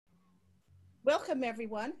Welcome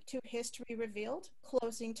everyone to History Revealed,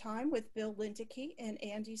 Closing Time with Bill Lindeke and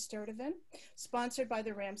Andy Sturdevant, sponsored by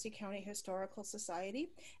the Ramsey County Historical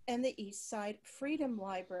Society and the Eastside Freedom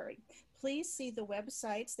Library. Please see the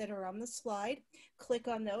websites that are on the slide. Click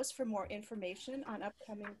on those for more information on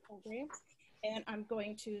upcoming programs. And I'm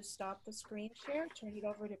going to stop the screen share, turn it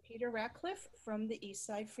over to Peter Ratcliffe from the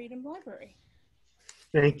Eastside Freedom Library.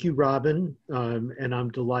 Thank you, Robin. And I'm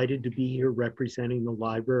delighted to be here representing the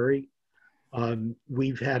library.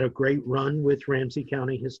 We've had a great run with Ramsey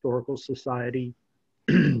County Historical Society,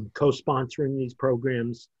 co-sponsoring these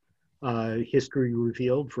programs, History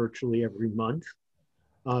Revealed, virtually every month.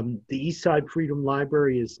 The Eastside Freedom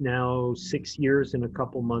Library is now 6 years and a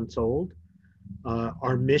couple months old.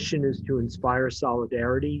 Our mission is to inspire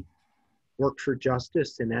solidarity, work for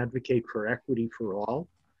justice, and advocate for equity for all.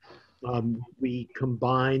 We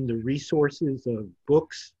combine the resources of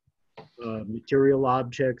books, material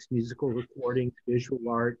objects, musical recordings, visual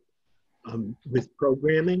art, with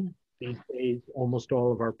programming. These days, almost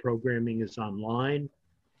all of our programming is online.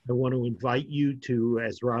 I want to invite you to,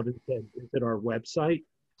 as Robin said, visit our website,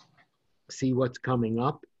 see what's coming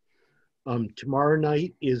up. Tomorrow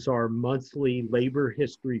night is our monthly labor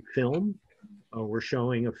history film. We're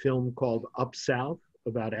showing a film called Up South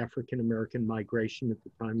about African-American migration at the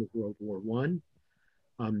time of World War I.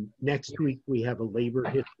 Next week, we have a labor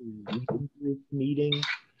history reading group meeting,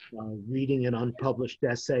 reading an unpublished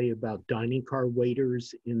essay about dining car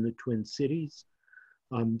waiters in the Twin Cities.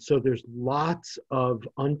 So there's lots of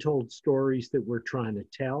untold stories that we're trying to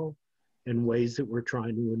tell and ways that we're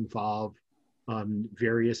trying to involve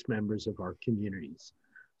various members of our communities.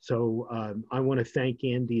 So I want to thank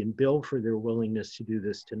Andy and Bill for their willingness to do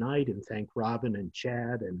this tonight, and thank Robin and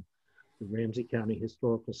Chad and the Ramsey County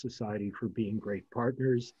Historical Society for being great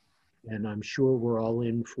partners. And I'm sure we're all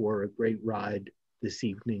in for a great ride this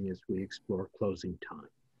evening as we explore closing time.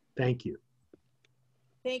 Thank you.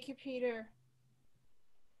 Thank you, Peter.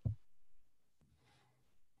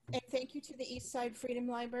 And thank you to the Eastside Freedom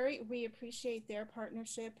Library. We appreciate their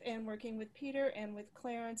partnership and working with Peter and with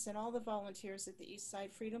Clarence and all the volunteers at the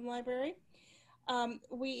Eastside Freedom Library.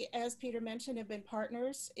 We, as Peter mentioned, have been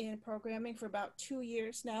partners in programming for about 2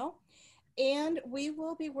 years now. And we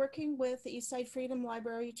will be working with the Eastside Freedom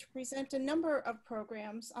Library to present a number of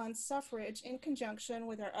programs on suffrage in conjunction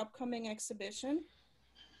with our upcoming exhibition,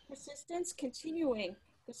 Persistence Continuing: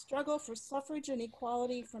 The Struggle for Suffrage and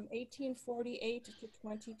Equality from 1848 to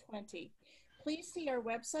 2020. Please see our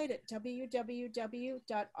website at www.rchs.com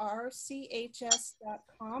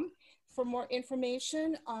for more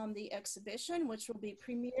information on the exhibition, which will be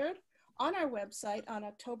premiered on our website on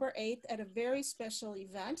October 8th at a very special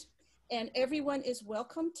event. And everyone is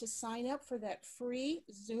welcome to sign up for that free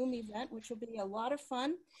Zoom event, which will be a lot of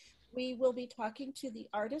fun. We will be talking to the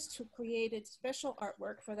artist who created special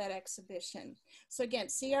artwork for that exhibition. So again,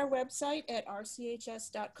 see our website at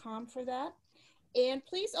rchs.com for that. And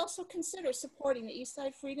please also consider supporting the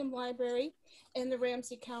Eastside Freedom Library and the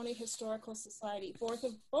Ramsey County Historical Society.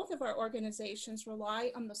 Both of our organizations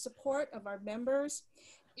rely on the support of our members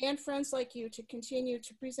and friends like you to continue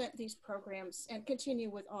to present these programs and continue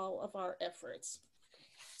with all of our efforts.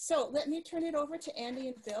 So let me turn it over to Andy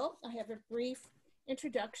and Bill. I have a brief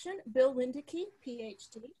introduction. Bill Lindeke,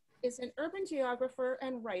 PhD, is an urban geographer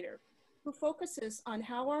and writer who focuses on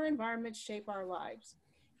how our environments shape our lives.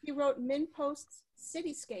 He wrote MinPost's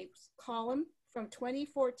Cityscapes column from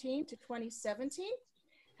 2014 to 2017,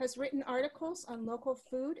 has written articles on local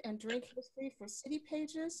food and drink history for City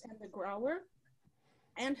Pages and The Growler,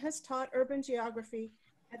 and has taught urban geography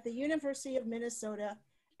at the University of Minnesota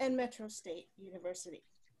and Metro State University.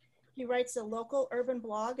 He writes a local urban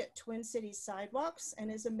blog at Twin Cities Sidewalks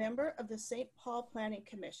and is a member of the St. Paul Planning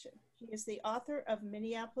Commission. He is the author of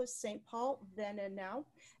Minneapolis-St. Paul, Then and Now,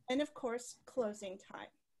 and of course, Closing Time.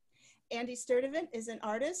 Andy Sturdevant is an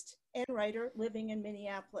artist and writer living in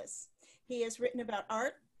Minneapolis. He has written about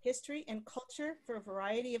art, history, and culture for a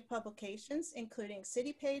variety of publications, including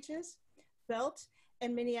City Pages, Belt,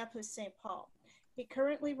 and Minneapolis-St. Paul. He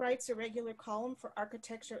currently writes a regular column for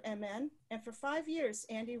Architecture MN, and for 5 years,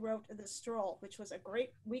 Andy wrote The Stroll, which was a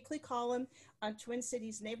great weekly column on Twin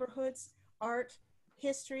Cities neighborhoods, art,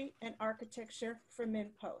 history, and architecture for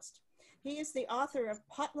MinPost. He is the author of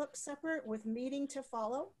Potluck Supper with Meeting to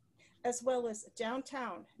Follow, as well as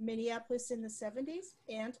Downtown, Minneapolis in the 70s,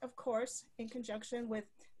 and of course, in conjunction with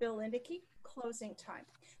Bill Lindeke, Closing Time.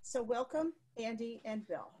 So welcome, Andy and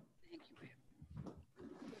Bill.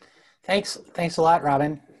 Thanks a lot,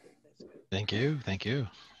 Robin. Thank you.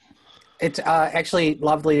 It's actually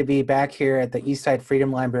lovely to be back here at the Eastside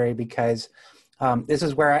Freedom Library because This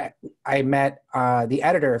is where I met the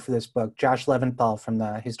editor for this book, Josh Leventhal from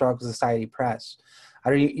the Historical Society Press.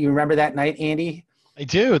 You remember that night, Andy? I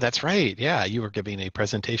do. That's right. Yeah, you were giving a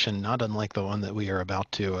presentation not unlike the one that we are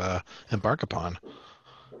about to embark upon.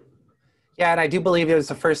 Yeah, and I do believe it was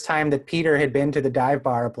the first time that Peter had been to the dive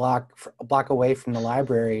bar a block away from the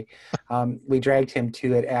library. We dragged him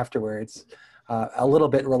to it afterwards, a little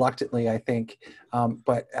bit reluctantly, I think,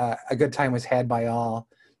 but a good time was had by all.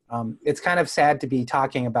 It's kind of sad to be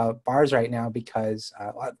talking about bars right now because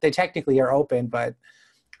they technically are open, but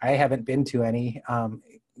I haven't been to any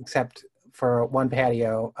except for one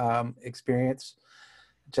patio experience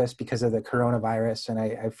just because of the coronavirus. And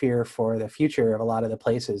I fear for the future of a lot of the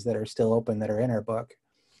places that are still open that are in our book.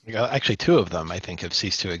 Actually, two of them, I think, have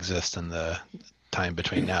ceased to exist in the time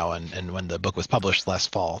between now and when the book was published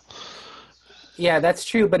last fall. Yeah, that's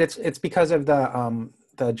true, but it's because of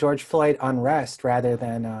the George Floyd unrest rather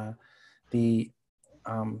than the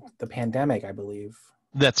pandemic, I believe.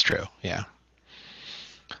 That's true, yeah.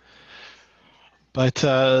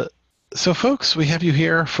 But so folks, we have you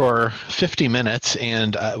here for 50 minutes,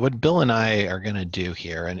 and what Bill and I are going to do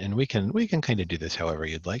here, and we can kind of do this however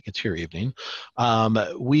you'd like. It's your evening.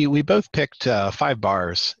 We both picked 5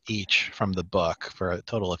 bars each from the book for a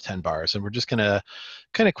total of 10 bars, and we're just going to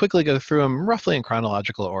kind of quickly go through them roughly in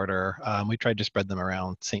chronological order. We tried to spread them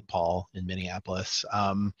around St. Paul in Minneapolis.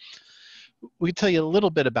 We tell you a little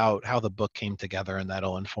bit about how the book came together, and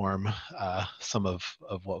that'll inform some of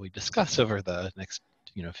what we discuss over the next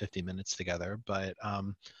 50 minutes together. But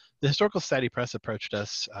the Historical Society Press approached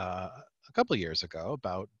us a couple years ago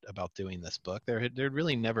about doing this book. There'd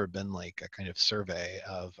really never been like a kind of survey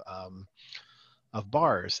of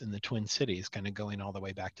bars in the Twin Cities, kind of going all the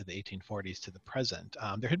way back to the 1840s to the present.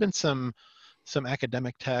 There had been some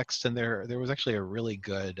academic texts, and there was actually a really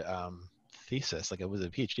good thesis, like it was a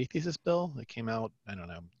PhD thesis, Bill, that came out, I don't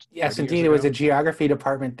know. Yes, indeed. It was a geography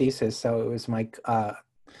department thesis. So it was my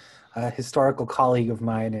historical colleague of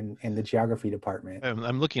mine in the geography department.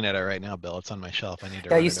 I'm looking at it right now, Bill. It's on my shelf. I need to.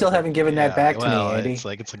 Yeah, you still haven't given that back to me, Andy. It's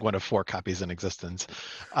like one of 4 copies in existence.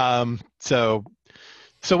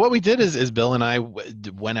 So what we did is Bill and I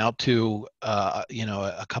went out to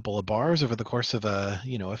a couple of bars over the course of a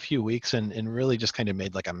few weeks and really just kind of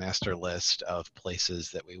made like a master list of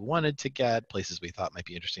places that we wanted to get, places we thought might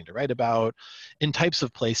be interesting to write about, and types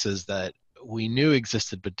of places that we knew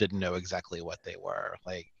existed but didn't know exactly what they were.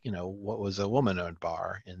 Like, what was a woman-owned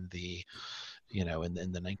bar in the in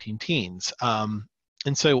the 19 teens. And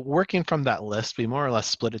so working from that list, we more or less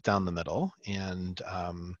split it down the middle, and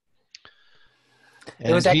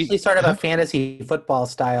it was actually sort of a fantasy football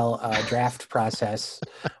style draft process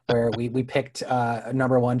where we picked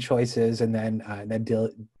number 1 choices and then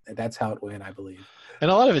that's how it went, I believe. And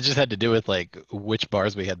a lot of it just had to do with like which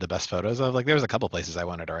bars we had the best photos of. Like there was a couple places I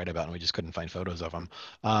wanted to write about and we just couldn't find photos of them.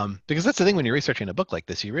 Because that's the thing when you're researching a book like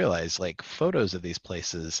this, you realize like photos of these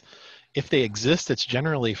places, if they exist, it's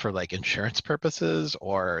generally for like insurance purposes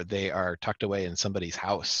or they are tucked away in somebody's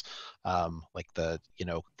house, like the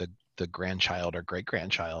grandchild or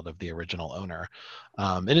great-grandchild of the original owner.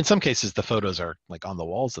 And in some cases, the photos are like on the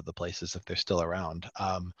walls of the places if they're still around.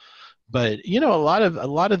 But a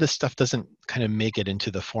lot of this stuff doesn't kind of make it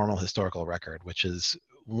into the formal historical record, which is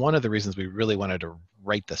one of the reasons we really wanted to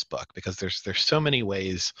write this book, because there's so many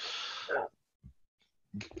ways.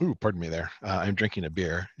 Ooh, pardon me there. I'm drinking a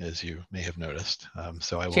beer, as you may have noticed.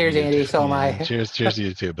 So I will. Cheers, Andy. So am I. Cheers to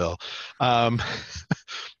you too, Bill.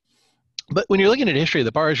 But when you're looking at history of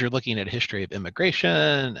the bars, you're looking at a history of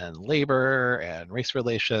immigration and labor and race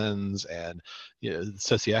relations and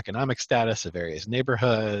socioeconomic status of various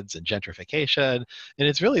neighborhoods and gentrification. And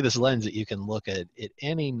it's really this lens that you can look at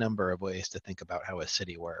any number of ways to think about how a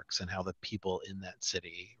city works and how the people in that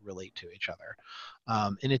city relate to each other.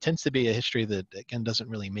 And it tends to be a history that, again, doesn't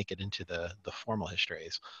really make it into the formal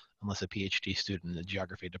histories, unless a PhD student in the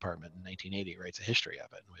geography department in 1980 writes a history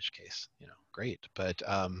of it, in which case, great. But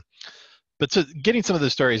so getting some of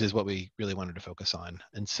those stories is what we really wanted to focus on.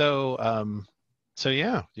 And so,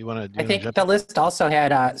 yeah, do you want to? I think the list also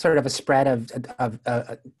had sort of a spread of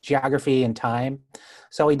geography and time.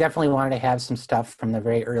 So we definitely wanted to have some stuff from the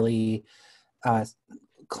very early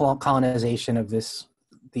colonization of these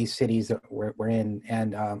cities that we're in,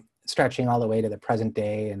 and stretching all the way to the present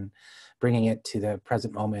day and bringing it to the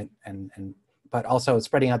present moment, but also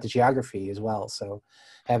spreading out the geography as well. So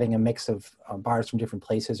having a mix of bars from different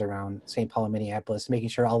places around St. Paul and Minneapolis, making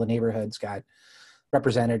sure all the neighborhoods got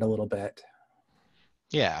represented a little bit.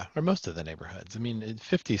 Yeah, or most of the neighborhoods. I mean,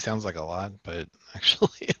 50 sounds like a lot, but actually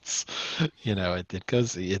it's, it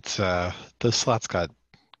goes, those slots got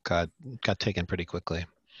taken pretty quickly.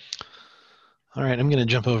 All right, I'm going to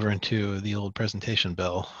jump over into the old presentation,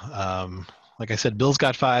 Bill. Like I said, Bill's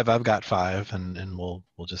got 5, I've got 5, and we'll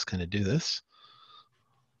just kind of do this.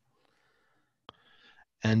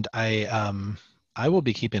 And I will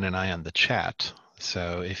be keeping an eye on the chat.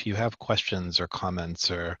 So if you have questions or comments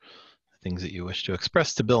or things that you wish to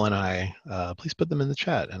express to Bill and I, please put them in the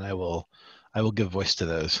chat, and I will give voice to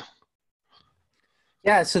those.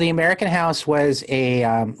 Yeah, so the American House was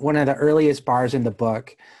one of the earliest bars in the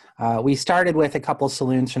book. We started with a couple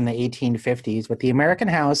saloons from the 1850s, but the American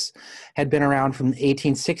House had been around from the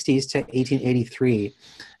 1860s to 1883.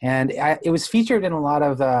 And it was featured in a lot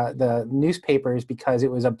of the newspapers because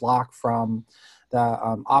it was a block from the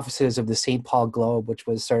offices of the St. Paul Globe, which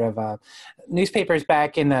was sort of newspapers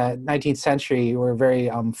back in the 19th century were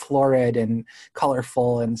very florid and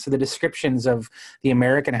colorful. And so the descriptions of the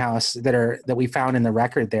American House that we found in the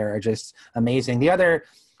record there are just amazing. The other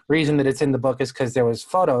reason that it's in the book is because there was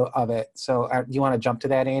photo of it. So do you want to jump to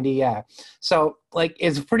that, Andy? Yeah. So like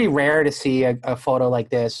it's pretty rare to see a photo like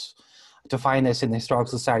this, to find this in the Historical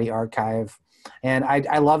Society archive. And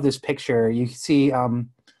I love this picture. You can see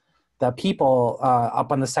the people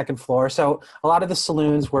up on the second floor. So a lot of the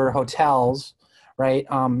saloons were hotels, right?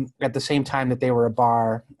 At the same time that they were a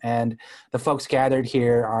bar, and the folks gathered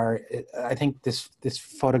here are, I think this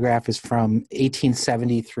photograph is from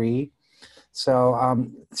 1873.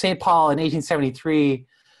 So St. Paul in 1873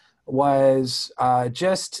 was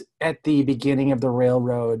just at the beginning of the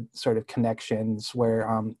railroad sort of connections, where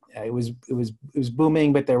it was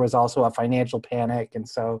booming, but there was also a financial panic, and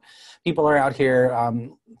so people are out here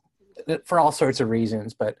for all sorts of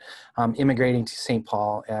reasons, but immigrating to St.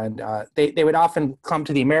 Paul, and they would often come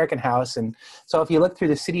to the American House. And so if you look through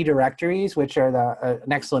the city directories, which are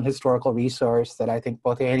an excellent historical resource that I think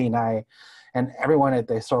both Andy and I and everyone at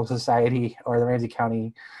the Historical Society or the Ramsey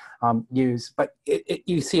County use, but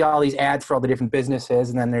you see all these ads for all the different businesses,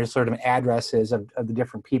 and then there's sort of addresses of the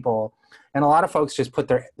different people. And a lot of folks just put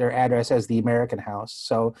their address as the American House.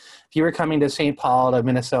 So if you were coming to St. Paul, to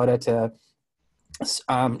Minnesota, to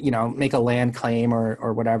make a land claim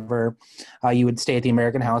or whatever, you would stay at the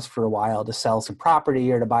American House for a while to sell some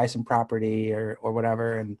property or to buy some property or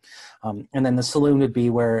whatever. And then the saloon would be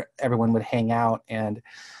where everyone would hang out and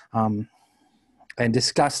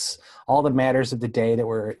discuss all the matters of the day that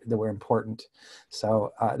were important.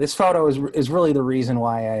 So this photo is really the reason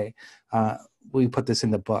why we put this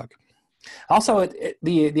in the book. Also,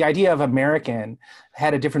 the idea of American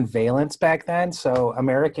had a different valence back then. So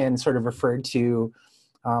American sort of referred to,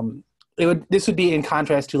 this would be in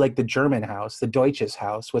contrast to like the German house, the Deutsches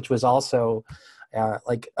Haus, which was also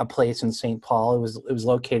like a place in St. Paul. It was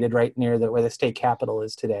located right near where the state capitol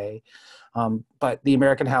is today. But the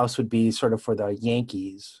American House would be sort of for the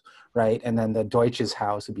Yankees, right? And then the Deutsches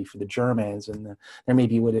Haus would be for the Germans, and there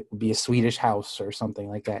maybe would be a Swedish house or something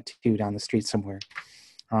like that too down the street somewhere.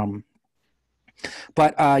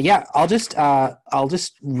 But I'll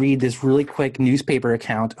just read this really quick newspaper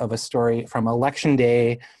account of a story from Election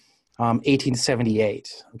Day,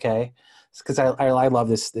 1878. Okay, because I love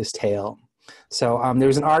this tale. So there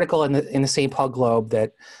was an article in the St. Paul Globe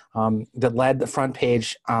that led the front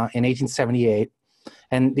page in 1878,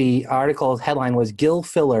 and the article headline was "Gill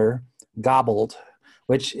Filler Gobbled,"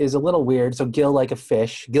 which is a little weird. So gill like a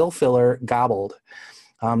fish, gill filler gobbled.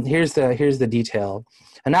 Here's the detail.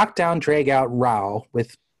 A knockdown, drag-out row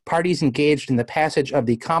with parties engaged in the passage of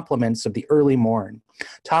the compliments of the early morn.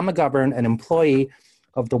 Tom McGovern, an employee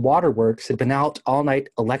of the waterworks, had been out all night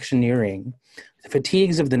electioneering. The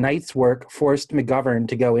fatigues of the night's work forced McGovern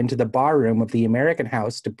to go into the barroom of the American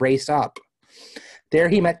House to brace up. There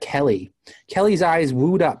he met Kelly. Kelly's eyes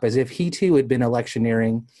wooed up as if he too had been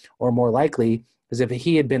electioneering, or more likely, as if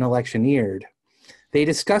he had been electioneered. They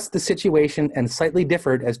discussed the situation and slightly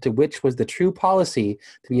differed as to which was the true policy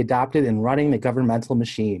to be adopted in running the governmental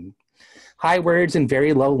machine. High words and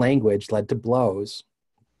very low language led to blows.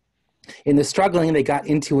 In the struggling, they got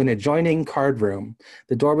into an adjoining card room.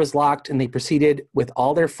 The door was locked, and they proceeded with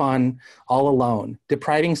all their fun, all alone,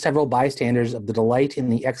 depriving several bystanders of the delight in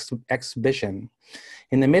the exhibition.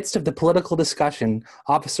 In the midst of the political discussion,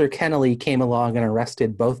 Officer Kennelly came along and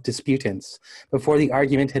arrested both disputants before the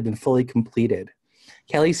argument had been fully completed.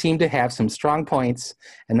 Kelly seemed to have some strong points,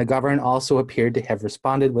 and McGovern also appeared to have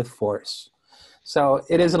responded with force. So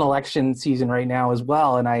it is an election season right now as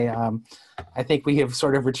well, and I think we have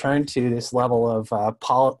sort of returned to this level of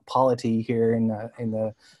polity here in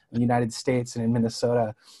the United States and in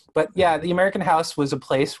Minnesota. But yeah, the American House was a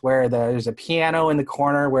place where there's a piano in the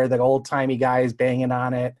corner where the old-timey guy is banging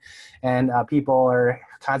on it, and people are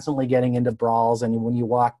constantly getting into brawls. And when you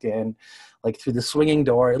walked in, like through the swinging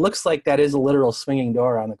door, it looks like that is a literal swinging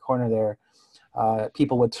door on the corner there.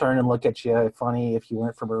 People would turn and look at you funny if you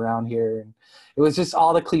weren't from around here. And it was just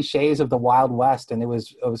all the cliches of the Wild West. And it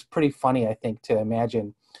was pretty funny, I think, to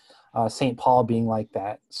imagine St. Paul being like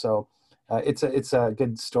that. So it's a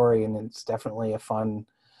good story, and it's definitely a fun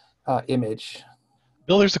image.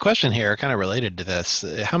 Bill, there's a question here kind of related to this.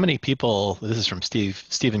 How many people, this is from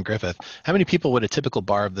Stephen Griffith, how many people would a typical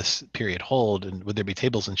bar of this period hold? And would there be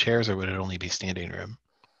tables and chairs, or would it only be standing room?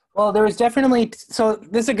 Well, there was definitely, so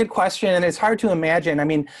this is a good question, and it's hard to imagine. I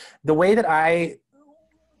mean, the way that I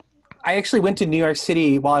actually went to New York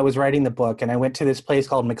City while I was writing the book, and I went to this place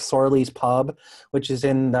called McSorley's Pub, which is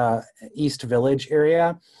in the East Village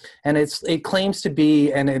area. And it claims to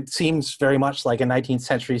be, and it seems very much like a 19th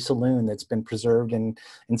century saloon that's been preserved in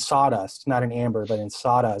sawdust, not in amber, but in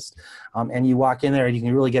sawdust. And you walk in there and you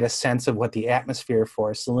can really get a sense of what the atmosphere for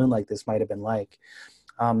a saloon like this might have been like.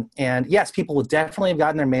 And yes, people would definitely have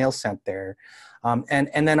gotten their mail sent there.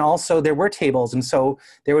 And then also there were tables, and so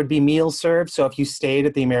there would be meals served. So if you stayed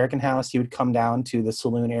at the American House, you would come down to the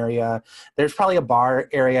saloon area. There's probably a bar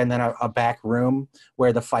area and then a back room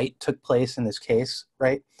where the fight took place in this case,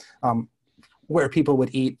 right? Where people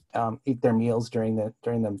would eat their meals during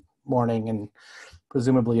the morning, and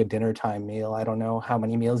presumably a dinner time meal. I don't know how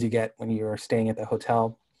many meals you get when you're staying at the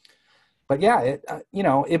hotel. But yeah,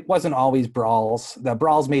 it wasn't always brawls. The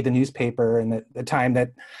brawls made the newspaper, and the time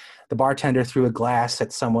that the bartender threw a glass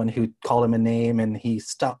at someone who called him a name, and he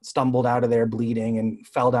stumbled out of there bleeding and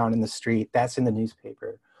fell down in the street. That's in the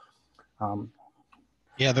newspaper.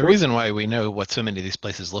 Yeah, the reason why we know what so many of these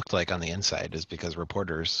places looked like on the inside is because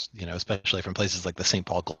reporters, especially from places like the St.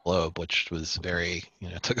 Paul Globe, which was very,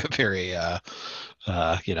 took a very,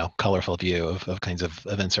 colorful view of kinds of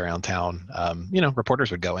events around town.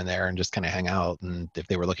 Reporters would go in there and just kind of hang out. And if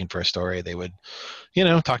they were looking for a story, they would,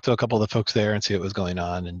 talk to a couple of the folks there and see what was going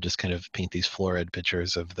on, and just kind of paint these florid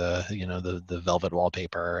pictures of the velvet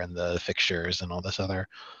wallpaper and the fixtures and all this other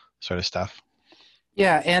sort of stuff.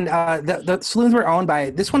 Yeah, and the saloons were owned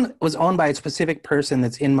by, this one was owned by a specific person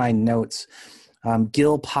that's in my notes,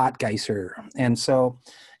 Gil Potgeiser. And so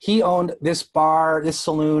he owned this bar, this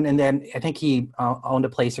saloon, and then I think he owned a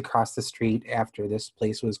place across the street after this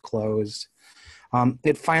place was closed.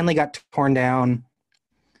 It finally got torn down,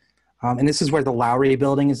 and this is where the Lowry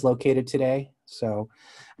building is located today. So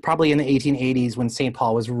probably in the 1880s, when St.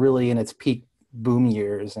 Paul was really in its peak boom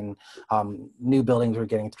years, and new buildings were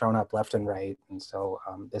getting thrown up left and right. And so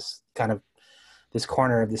this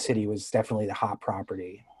corner of the city was definitely the hot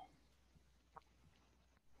property.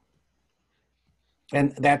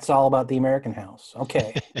 And that's all about the American House.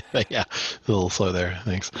 Okay. Yeah, a little slow there.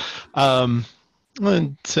 Thanks.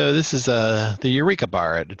 And so this is the Eureka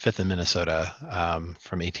Bar at 5th and Minnesota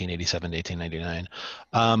from 1887 to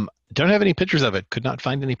 1899. Don't have any pictures of it. Could not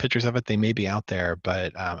find any pictures of it. They may be out there,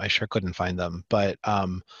 but I sure couldn't find them. But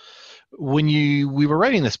when we were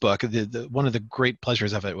writing this book, one of the great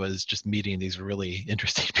pleasures of it was just meeting these really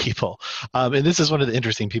interesting people. And this is one of the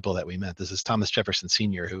interesting people that we met. This is Thomas Jefferson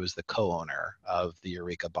Sr., who was the co-owner of the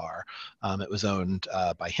Eureka Bar. It was owned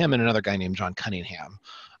by him and another guy named John Cunningham,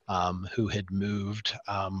 who had moved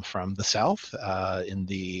from the South in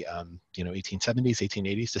the 1870s,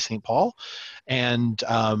 1880s to St. Paul, and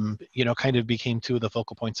kind of became two of the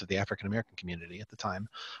focal points of the African American community at the time.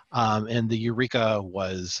 And the Eureka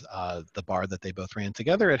was the bar that they both ran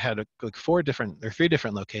together. It had three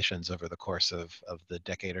different locations over the course of the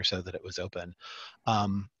decade or so that it was open.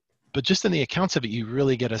 But just in the accounts of it, you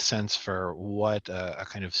really get a sense for what a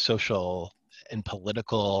kind of social and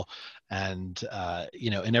political and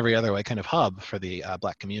in every other way kind of hub for the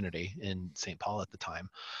Black community in St. Paul at the time.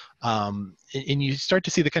 And you start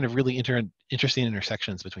to see the kind of really interesting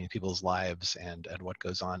intersections between people's lives and what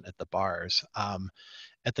goes on at the bars.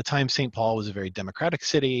 At the time, St. Paul was a very democratic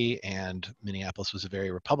city, and Minneapolis was a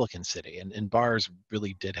very Republican city, and bars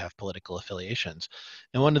really did have political affiliations.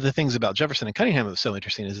 And one of the things about Jefferson and Cunningham that was so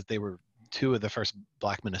interesting is that they were two of the first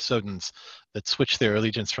Black Minnesotans that switched their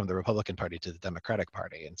allegiance from the Republican Party to the Democratic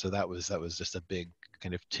Party. And so that was just a big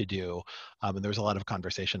kind of to-do. And there was a lot of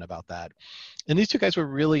conversation about that. And these two guys were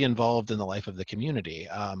really involved in the life of the community.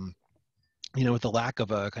 With the lack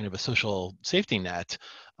of a kind of a social safety net,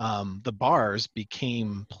 the bars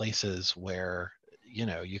became places where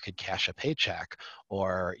you could cash a paycheck,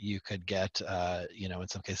 or you could get, in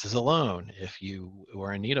some cases, a loan if you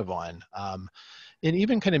were in need of one. And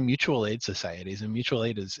even kind of mutual aid societies, and mutual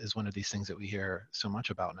aid is one of these things that we hear so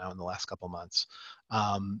much about now in the last couple months.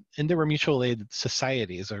 And there were mutual aid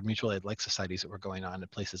societies or mutual aid like societies that were going on in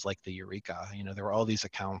places like the Eureka. There were all these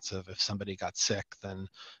accounts of if somebody got sick, then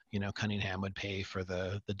Cunningham would pay for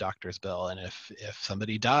the doctor's bill, and if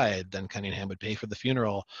somebody died, then Cunningham would pay for the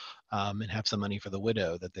funeral, and have some money for the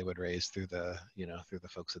widow that they would raise through the through the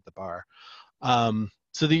folks at the bar.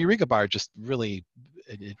 So the Eureka Bar just really,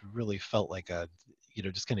 it really felt like a,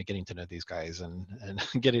 just kind of getting to know these guys and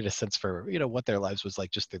getting a sense for, what their lives was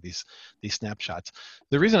like just through these snapshots.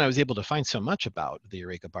 The reason I was able to find so much about the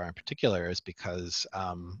Eureka Bar in particular is because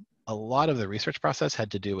a lot of the research process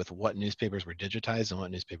had to do with what newspapers were digitized and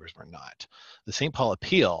what newspapers were not. The St. Paul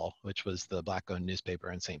Appeal, which was the Black-owned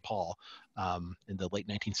newspaper in St. Paul in the late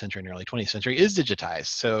 19th century and early 20th century, is digitized.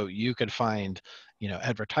 So you could find,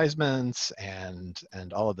 advertisements and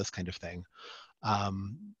all of this kind of thing.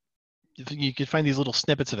 You could find these little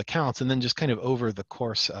snippets of accounts, and then just kind of over the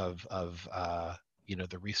course of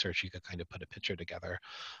the research, you could kind of put a picture together.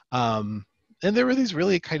 And there were these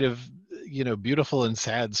really kind of, beautiful and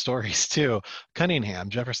sad stories too. Cunningham,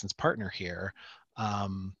 Jefferson's partner here,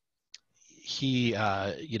 he,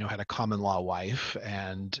 had a common law wife,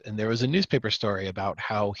 and there was a newspaper story about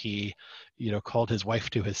how he, called his wife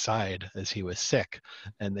to his side as he was sick,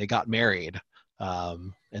 and they got married,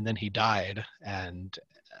 and then he died, and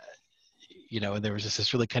and there was just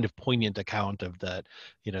this really kind of poignant account of that,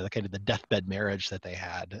 the kind of the deathbed marriage that they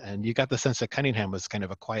had. And you got the sense that Cunningham was kind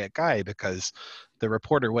of a quiet guy because the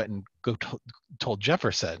reporter went and told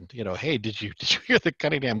Jefferson, hey, did you hear that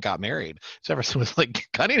Cunningham got married? Jefferson was like,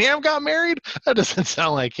 Cunningham got married? That doesn't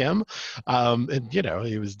sound like him. And,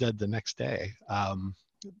 he was dead the next day.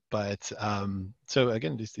 So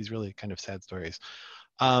again, these really kind of sad stories.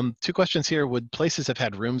 Two questions here. Would places have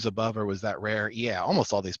had rooms above, or was that rare? Yeah,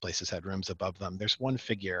 almost all these places had rooms above them. There's one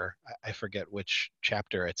figure, I forget which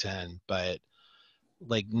chapter it's in, but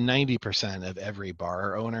like 90% of every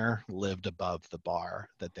bar owner lived above the bar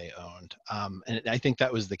that they owned. And I think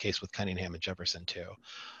that was the case with Cunningham and Jefferson too,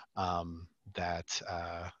 that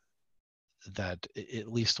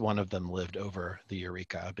at least one of them lived over the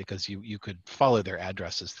Eureka, because you could follow their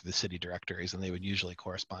addresses through the city directories, and they would usually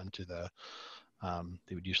correspond to the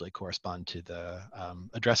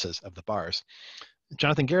addresses of the bars.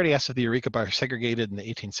 Jonathan Garrity asked if the Eureka Bar segregated in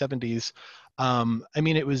the 1870s.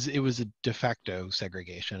 It was a de facto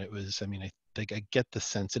segregation. It was, I think I get the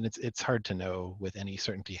sense, and it's hard to know with any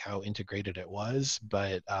certainty how integrated it was,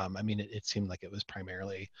 but it seemed like it was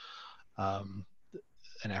primarily an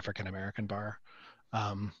African-American bar,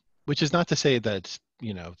 which is not to say that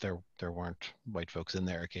there weren't white folks in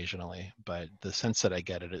there occasionally, but the sense that I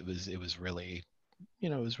get it was really,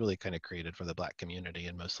 it was really kind of created for the Black community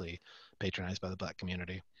and mostly patronized by the Black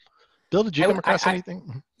community. Bill, did you come across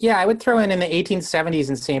anything? Yeah, I would throw in the 1870s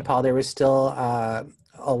in St. Paul, there was still a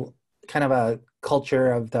kind of a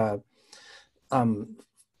culture of the,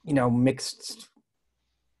 mixed,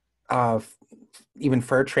 even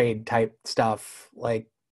fur trade type stuff, like,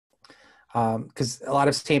 because a lot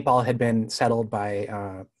of St. Paul had been settled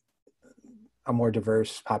by a more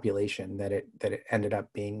diverse population that it ended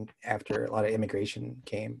up being after a lot of immigration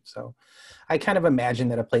came. So I kind of imagine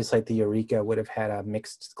that a place like the Eureka would have had a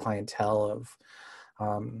mixed clientele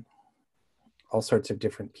of all sorts of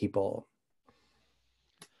different people.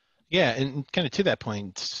 Yeah, and kind of to that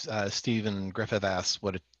point, Stephen Griffith asked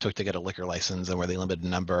what it took to get a liquor license and were they limited in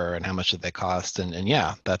number and how much did they cost? And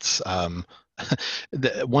yeah, that's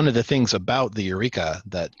one of the things about the Eureka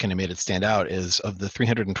that kind of made it stand out is of the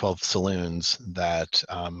 312 saloons that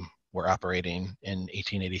were operating in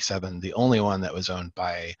 1887, the only one that was owned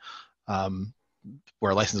by,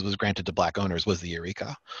 where a license was granted to Black owners was the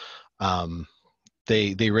Eureka.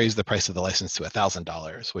 They raised the price of the license to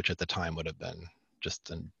 $1,000, which at the time would have been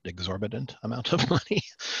just an exorbitant amount of money.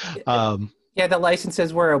 Yeah, the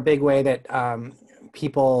licenses were a big way that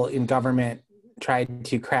people in government tried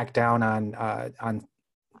to crack down on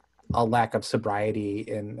a lack of sobriety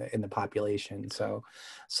in the population. So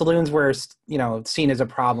saloons were, seen as a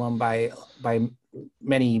problem by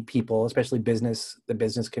many people, especially the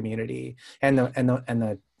business community and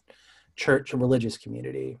the church and religious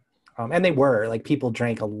community. And they were, like, people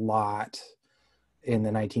drank a lot in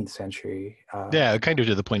the 19th century. Yeah, kind of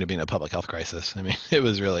to the point of being a public health crisis. It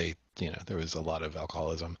was really, there was a lot of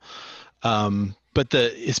alcoholism. But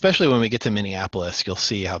especially when we get to Minneapolis, you'll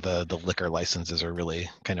see how the liquor licenses are really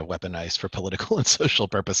kind of weaponized for political and social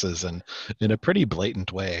purposes, and in a pretty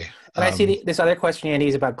blatant way. And I see this other question, Andy,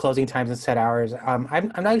 is about closing times and set hours. I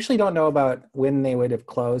actually don't know about when they would have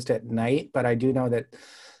closed at night, but I do know that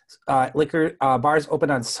liquor bars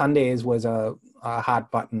open on Sundays was a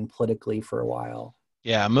hot button politically for a while.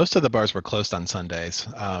 Yeah, most of the bars were closed on Sundays.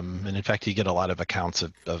 And in fact, you get a lot of accounts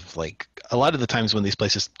of like a lot of the times when these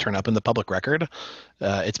places turn up in the public record,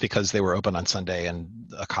 it's because they were open on Sunday and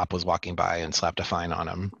a cop was walking by and slapped a fine on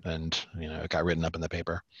them, and it got written up in the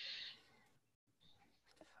paper.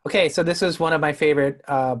 Okay, so this is one of my favorite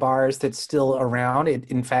bars that's still around. It,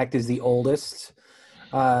 in fact, is the oldest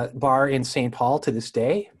bar in St. Paul to this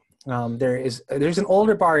day. There's an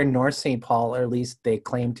older bar in North St. Paul, or at least they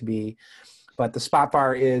claim to be, but the Spot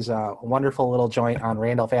Bar is a wonderful little joint on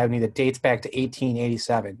Randolph Avenue that dates back to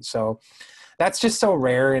 1887. So that's just so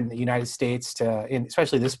rare in the United States,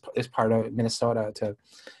 especially this part of Minnesota, to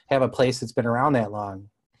have a place that's been around that long.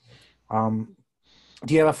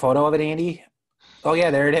 Do you have a photo of it, Andy? Oh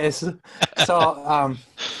yeah, there it is. So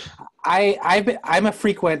I'm a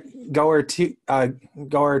frequent goer to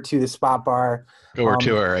the Spot Bar. Goer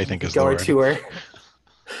tour, I think, is the goer word. Tour.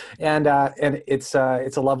 And it's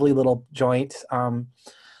a lovely little joint. I'll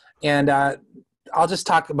just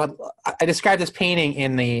talk about. I described this painting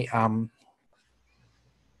in the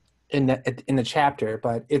chapter,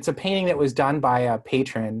 but it's a painting that was done by a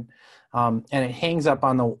patron, and it hangs up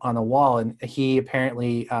on the wall. And he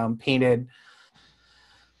apparently painted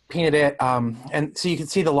it, and so you can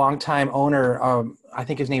see the longtime owner. I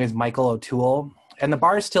think his name is Michael O'Toole, and the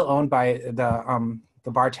bar is still owned by the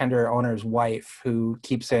bartender owner's wife, who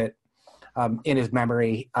keeps it in his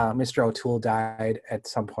memory. Mr. O'Toole died at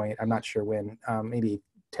some point. I'm not sure when, maybe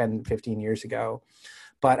 10, 15 years ago.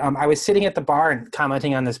 But I was sitting at the bar and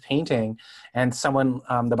commenting on this painting, and someone,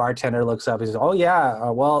 the bartender, looks up and says, "Oh yeah,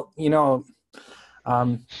 well,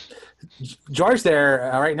 George there,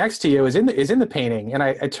 right next to you, is in the painting." And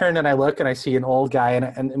I turn and I look and I see an old guy,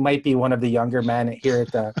 and it might be one of the younger men here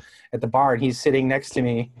at the bar, and he's sitting next to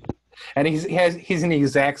me, and he's in the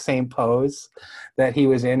exact same pose that he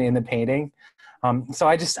was in the painting. So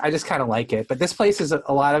I just kind of like it. But this place is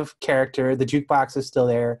a lot of character. The jukebox is still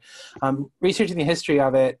there. Researching the history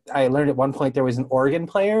of it, I learned at one point there was an organ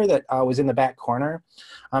player that was in the back corner.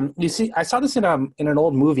 You see, I saw this in an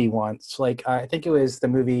old movie once. Like I think it was the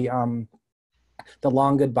movie The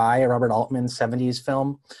Long Goodbye, a Robert Altman 70s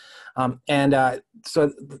film.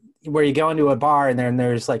 So where you go into a bar and then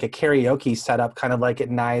there's like a karaoke setup, kind of like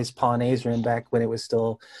at Nye's Polonaise Room back when it was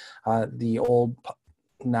still the old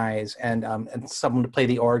Nye's, and someone to play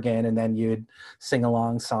the organ, and then you'd sing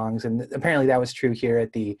along songs. And apparently that was true here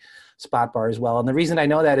at the Spot Bar as well. And the reason I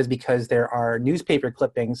know that is because there are newspaper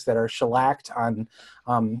clippings that are shellacked on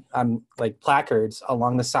like placards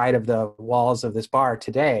along the side of the walls of this bar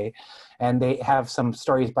today. And they have some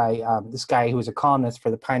stories by this guy who was a columnist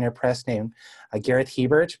for the Pioneer Press named Gareth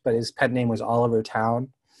Hebert, but his pen name was Oliver Town.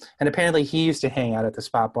 And apparently he used to hang out at the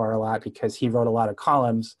Spot Bar a lot because he wrote a lot of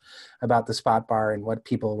columns about the Spot Bar and what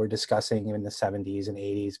people were discussing in the 70s and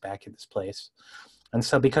 80s back at this place. And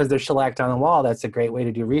so because they're shellacked on the wall, that's a great way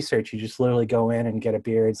to do research. You just literally go in and get a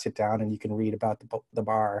beer and sit down, and you can read about the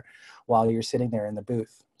bar while you're sitting there in the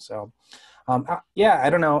booth. So yeah, I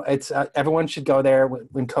don't know. It's everyone should go there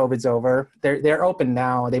when COVID's over. They're open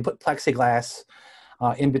now. They put plexiglass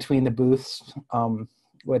in between the booths,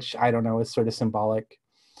 which I don't know is sort of symbolic.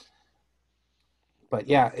 But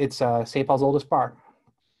yeah, it's St. Paul's oldest bar.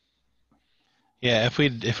 Yeah, if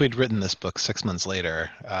we'd written this book 6 months later,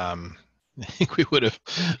 I think we would have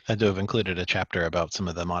had to have included a chapter about some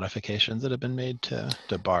of the modifications that have been made to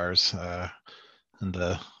bars in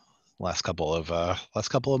the last couple of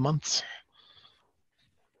months.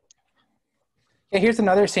 Yeah, here's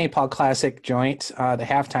another St. Paul classic joint, the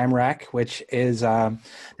Halftime Rec, which is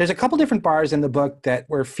there's a couple different bars in the book that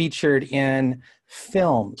were featured in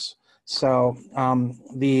films. So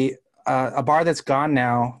a bar that's gone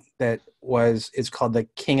now that is called the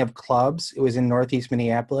King of Clubs. It was in Northeast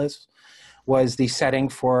Minneapolis. Was the setting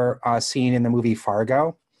for a scene in the movie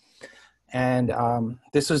Fargo, and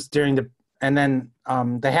this was during the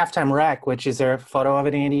Halftime Rec, which is there a photo of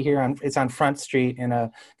it, Andy? Here it's on Front Street in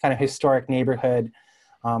a kind of historic neighborhood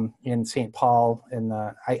in St. Paul.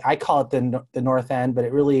 I call it the North End, but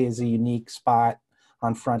it really is a unique spot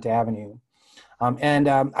on Front Avenue.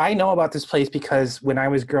 I know about this place because when I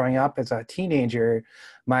was growing up as a teenager,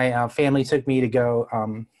 my family took me to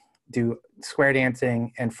go do square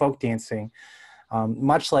dancing and folk dancing,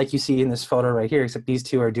 much like you see in this photo right here, except these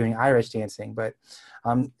two are doing Irish dancing. But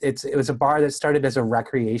it was a bar that started as a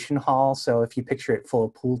recreation hall, so if you picture it full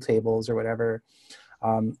of pool tables or whatever.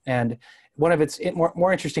 And one of its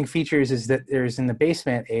more interesting features is that there's in the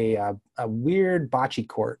basement a weird bocce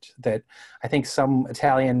court that I think some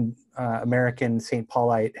Italian American St.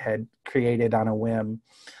 Paulite had created on a whim.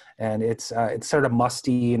 And it's sort of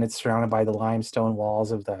musty, and it's surrounded by the limestone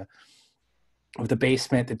walls of the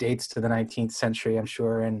basement that dates to the 19th century, I'm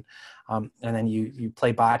sure, and then you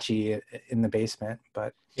play bocce in the basement.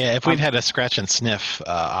 But Yeah, if we'd had a scratch and sniff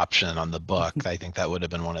option on the book, I think that would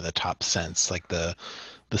have been one of the top scents. Like the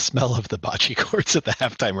smell of the bocce courts at the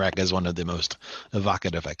halftime rack is one of the most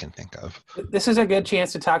evocative I can think of. this is a good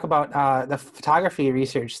chance to talk about the photography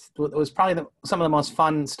research. It was probably some of the most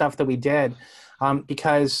fun stuff that we did,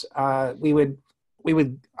 because we would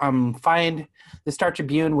find the Star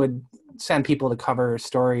Tribune would send people to cover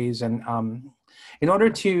stories, and in order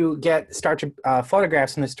to get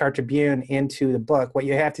photographs in the Star Tribune into the book, what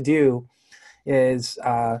you have to do is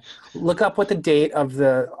look up what the date of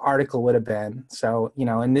the article would have been. So,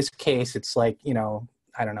 in this case, it's like, I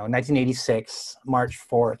don't know, 1986, March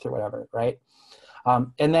 4th or whatever, right?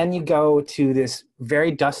 And then you go to this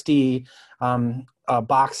very dusty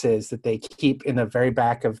boxes that they keep in the very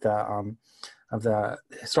back of the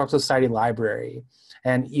Historical Society library.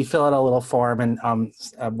 And you fill out a little form, and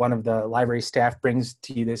one of the library staff brings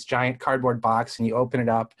to you this giant cardboard box, and you open it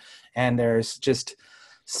up, and there's just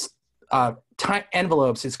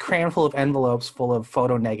envelopes. It's crammed full of envelopes full of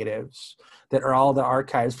photo negatives that are all the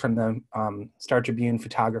archives from the Star Tribune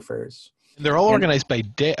photographers. They're all organized by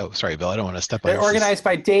date. Oh, sorry, Bill. I don't want to step on. They're organized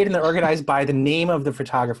by date, and they're organized by the name of the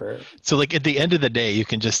photographer. So, like, at the end of the day, you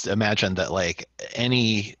can just imagine that, like,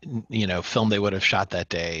 any film they would have shot that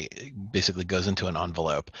day basically goes into an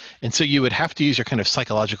envelope, and so you would have to use your kind of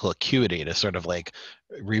psychological acuity to sort of like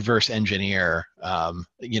reverse engineer,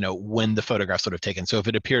 when the photographs would have taken. So if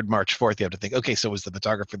it appeared March 4th, you have to think, okay, so was the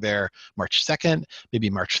photographer there March 2nd, maybe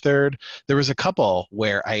March 3rd? There was a couple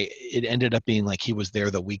where it ended up being like he was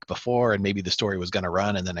there the week before, and maybe the story was going to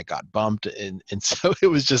run, and then it got bumped, and so it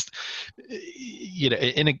was just,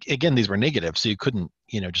 and again, these were negative, so you couldn't,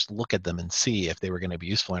 just look at them and see if they were going to be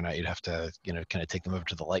useful or not. You'd have to, kind of take them over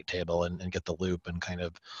to the light table and get the loop and kind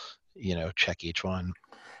of, check each one.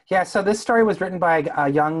 Yeah, so this story was written by a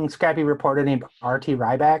young, scrappy reporter named R.T.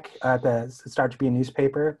 Ryback at the Star Tribune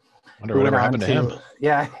newspaper. Wonder whatever happened to him.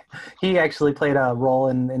 Yeah, he actually played a role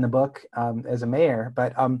in the book as a mayor.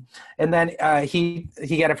 But and then he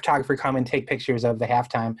got a photographer come and take pictures of the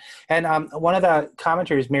halftime. And one of the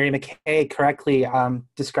commenters, Mary McKay, correctly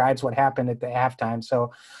describes what happened at the halftime.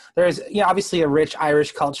 So there's obviously a rich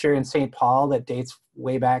Irish culture in St. Paul that dates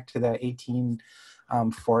way back to the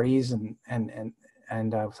 1840s,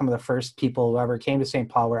 and some of the first people who ever came to St.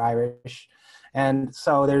 Paul were Irish. And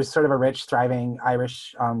so there's sort of a rich, thriving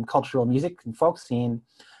Irish cultural music and folk scene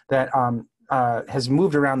that has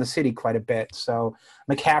moved around the city quite a bit. So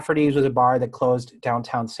McCafferty's was a bar that closed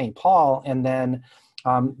downtown St. Paul, and then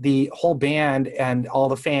the whole band and all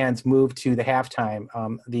the fans moved to the halftime.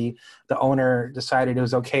 The owner decided it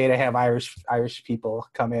was okay to have Irish people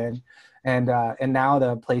come in, and now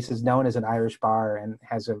the place is known as an Irish bar and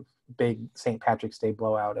has a big St. Patrick's Day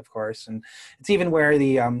blowout, of course. And it's even where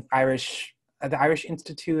the Irish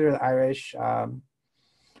Institute, or the Irish,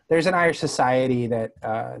 there's an Irish society that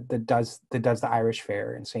does the Irish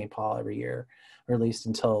Fair in St. Paul every year, or at least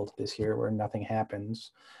until this year, where nothing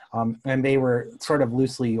happens. And they were sort of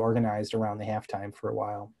loosely organized around the halftime for a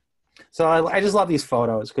while. So I just love these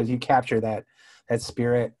photos because you capture that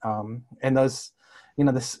spirit, and those,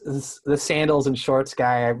 the sandals and shorts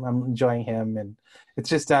guy. I'm enjoying him, and it's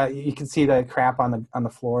just you can see the crap on the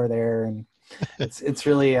floor there, and it's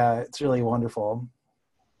really wonderful.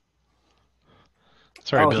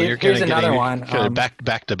 Sorry, Bill, you're here's another one.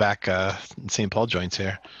 Back to back St. Paul joints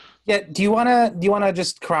here. Yeah, do you wanna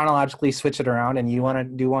just chronologically switch it around, and you wanna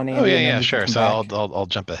do one? Andy, yeah, sure. So I'll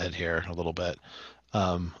jump ahead here a little bit.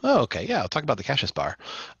 Okay, yeah, I'll talk about the Cassius Bar.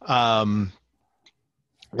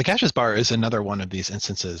 The Cassius Bar is another one of these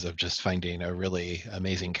instances of just finding a really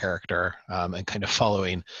amazing character and kind of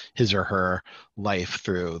following his or her life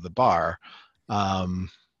through the bar. And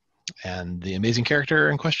the amazing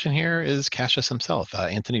character in question here is Cassius himself,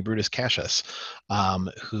 Anthony Brutus Cassius,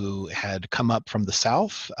 who had come up from the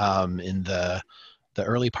South in the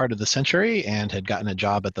early part of the century and had gotten a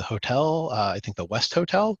job at the hotel, I think the West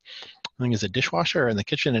Hotel, I think as a dishwasher in the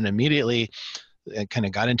kitchen, and immediately kind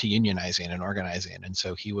of got into unionizing and organizing. And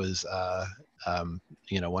so he was,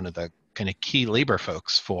 one of the kind of key labor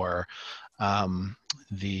folks for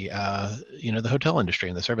the hotel industry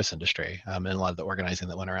and the service industry, and a lot of the organizing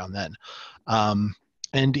that went around then.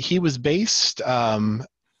 And he was based, around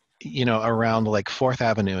like 4th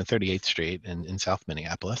Avenue and 38th Street in South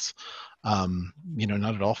Minneapolis.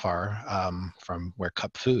 not at all far from where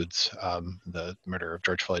Cup Foods, the murder of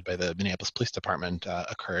George Floyd by the Minneapolis Police Department,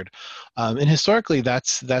 occurred. And historically, that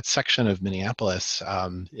section of Minneapolis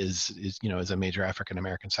is a major African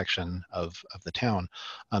American section of the town.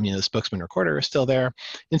 The spokesman recorder is still there,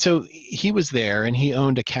 and so he was there, and he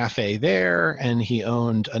owned a cafe there, and he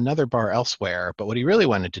owned another bar elsewhere. But what he really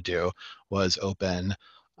wanted to do was open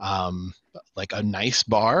like a nice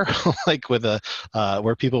bar, like with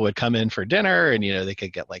where people would come in for dinner, and they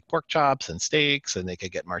could get like pork chops and steaks, and they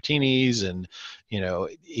could get martinis and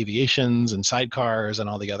aviations and sidecars and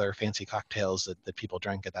all the other fancy cocktails that people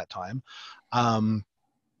drank at that time.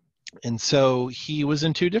 And so he was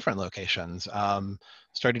in two different locations.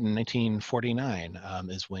 Starting in 1949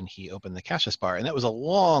 is when he opened the Cassius Bar. And that was a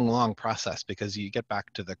long, long process, because you get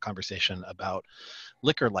back to the conversation about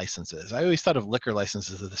liquor licenses. I always thought of liquor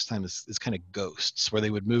licenses at this time as kind of ghosts, where they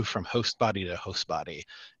would move from host body to host body.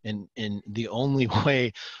 And the only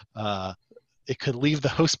way it could leave the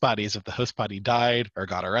host body is if the host body died or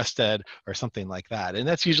got arrested or something like that. And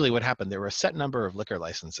that's usually what happened. There were a set number of liquor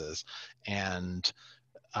licenses, and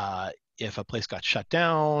if a place got shut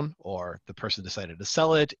down or the person decided to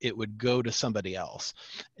sell it, it would go to somebody else.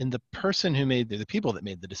 And the person who the people that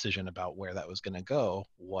made the decision about where that was going to go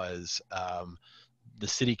was the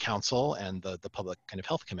city council and the public kind of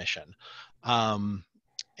health commission.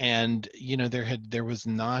 And there was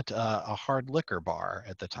not a hard liquor bar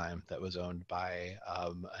at the time that was owned by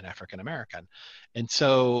an African American. And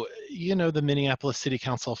so the Minneapolis City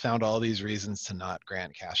Council found all these reasons to not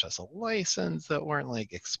grant Cassius a license that weren't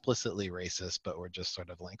like explicitly racist, but were just sort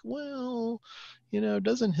of like, well,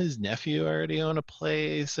 doesn't his nephew already own a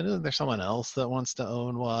place, and isn't there someone else that wants to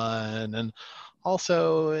own one, and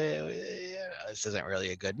also this isn't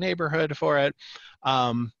really a good neighborhood for it.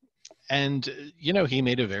 And he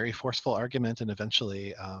made a very forceful argument, and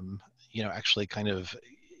eventually actually kind of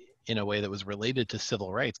in a way that was related to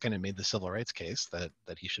civil rights, kind of made the civil rights case that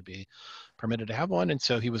he should be permitted to have one. And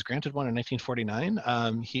so he was granted one in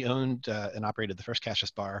 1949. He owned and operated the first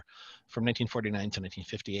Cassius Bar from 1949 to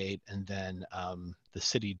 1958. And then the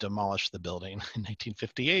city demolished the building in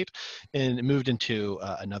 1958 and moved into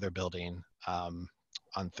another building on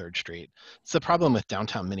 3rd Street. It's the problem with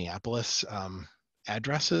downtown Minneapolis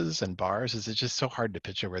addresses and bars is it's just so hard to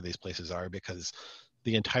picture where these places are, because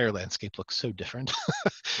the entire landscape looks so different.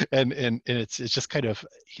 and it's just kind of,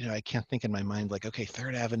 I can't think in my mind like, okay,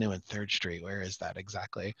 3rd Avenue and 3rd Street, where is that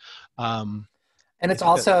exactly? And it's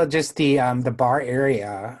also just the bar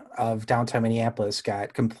area of downtown Minneapolis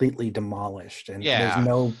got completely demolished, and there's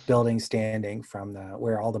no building standing from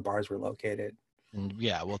where all the bars were located. And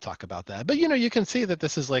yeah, we'll talk about that. But you can see that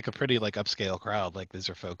this is like a pretty like upscale crowd. Like these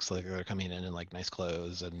are folks like they're coming in like nice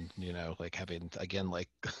clothes, and like having again like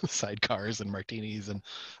sidecars and martinis. And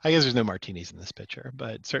I guess there's no martinis in this picture,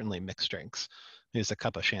 but certainly mixed drinks. There's a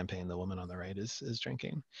cup of champagne the woman on the right is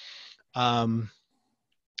drinking. And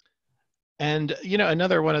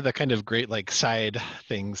another one of the kind of great like side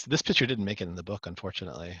things. This picture didn't make it in the book,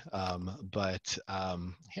 unfortunately. But I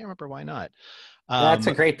can't remember why not. That's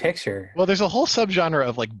a great picture. Well, there's a whole subgenre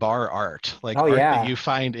of like bar art, like art that you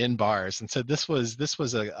find in bars. And so this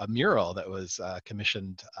was a mural that was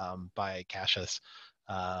commissioned by Cassius,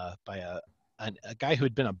 by a guy who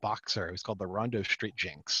had been a boxer. It was called the Rondo Street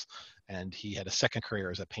Jinx, and he had a second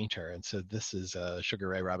career as a painter. And so this is Sugar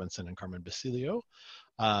Ray Robinson and Carmen Basilio.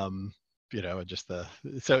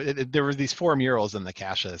 There were these 4 murals in the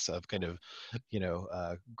Cassius of kind of,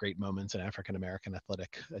 great moments in African American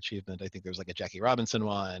athletic achievement. I think there was like a Jackie Robinson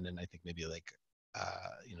one, and I think maybe like,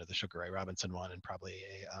 the Sugar Ray Robinson one, and probably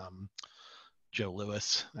a Joe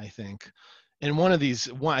Louis, I think. And one of these,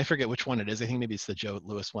 I forget which one it is. I think maybe it's the Joe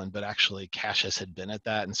Louis one, but actually Cassius had been at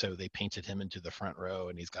that, and so they painted him into the front row,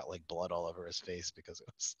 and he's got like blood all over his face because it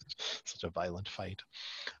was such a violent fight.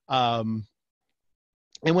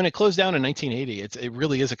 And when it closed down in 1980, it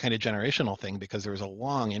really is a kind of generational thing, because there was a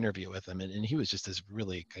long interview with him, and he was just this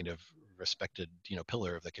really kind of respected,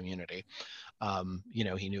 pillar of the community.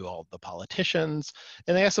 He knew all the politicians,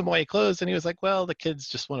 and they asked him why he closed, and he was like, well, the kids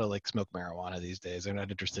just want to like smoke marijuana these days. They're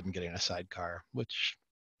not interested in getting a sidecar, which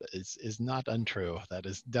is not untrue. That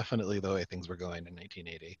is definitely the way things were going in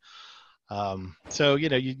 1980. So,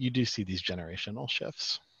 you do see these generational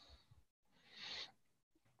shifts.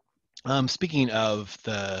 Speaking of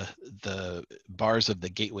the bars of the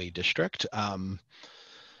Gateway District,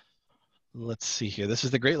 let's see here. This is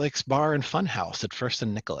the Great Lakes Bar and Fun House at First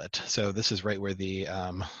and Nicollet. So this is right where the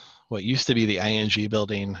what used to be the ING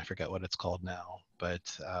building, I forget what it's called now, but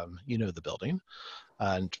the building,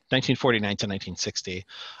 1949 to 1960.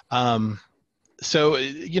 So,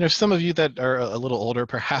 some of you that are a little older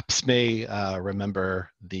perhaps may remember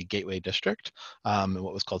the Gateway District,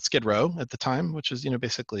 what was called Skid Row at the time, which is,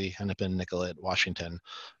 basically Hennepin, Nicollet, Washington.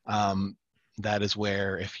 That is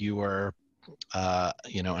where if you were,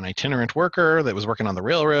 an itinerant worker that was working on the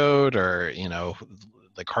railroad or,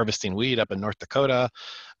 like harvesting wheat up in North Dakota,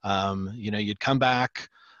 you'd come back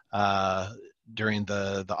during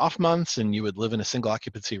the off months and you would live in a single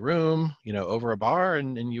occupancy room, over a bar,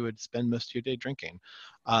 and you would spend most of your day drinking.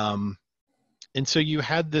 And so you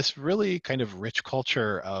had this really kind of rich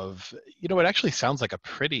culture of, it actually sounds like a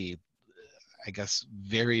pretty, I guess,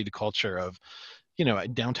 varied culture of,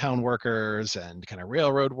 downtown workers and kind of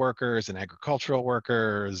railroad workers and agricultural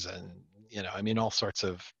workers and, all sorts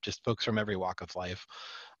of just folks from every walk of life.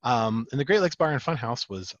 And the Great Lakes Bar and Funhouse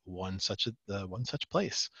was one such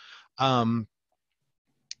place.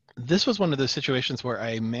 This was one of those situations where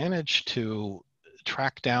I managed to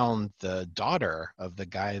track down the daughter of the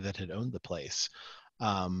guy that had owned the place.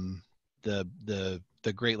 The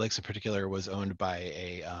Great Lakes in particular was owned by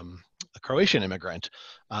a Croatian immigrant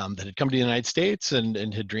that had come to the United States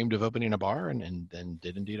and had dreamed of opening a bar and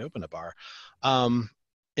did indeed open a bar.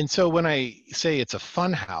 And so when I say it's a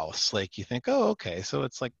fun house, like you think, oh, okay, so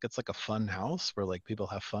it's like a fun house where like people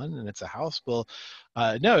have fun and it's a house. Well,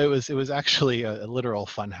 no, it was actually a literal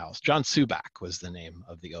fun house. John Subak was the name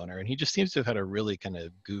of the owner, and he just seems to have had a really kind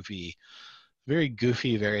of very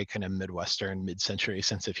goofy, very kind of Midwestern, mid-century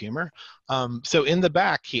sense of humor. So in the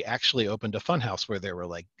back, he actually opened a funhouse where there were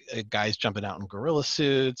like guys jumping out in gorilla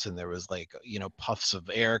suits, and there was like, puffs of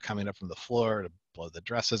air coming up from the floor to blow the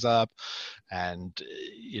dresses up, and,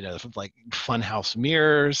 like funhouse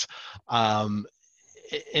mirrors.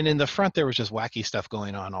 And in the front, there was just wacky stuff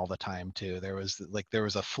going on all the time too. There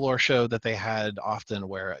was a floor show that they had often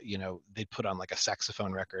where, they'd put on like a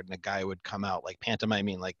saxophone record and a guy would come out like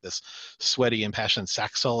pantomiming like this sweaty, impassioned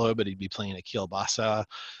sax solo, but he'd be playing a kielbasa.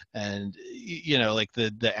 And, like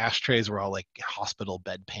the ashtrays were all like hospital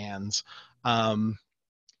bedpans.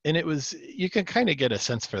 And you can kind of get a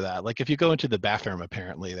sense for that. Like if you go into the bathroom,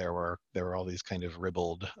 apparently there were all these kind of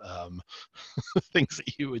ribald things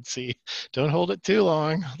that you would see. Don't hold it too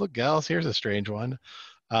long. Look, gals, here's a strange one.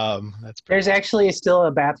 There's actually still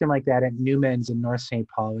a bathroom like that at Newman's in North St.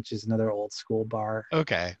 Paul, which is another old school bar.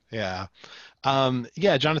 Okay, yeah.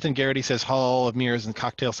 Jonathan Garrity says Hall of Mirrors and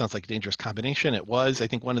Cocktail sounds like a dangerous combination. It was. I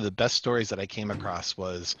think one of the best stories that I came across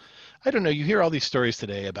was, I don't know, you hear all these stories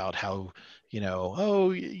today about how,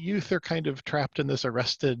 youth are kind of trapped in this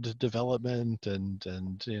arrested development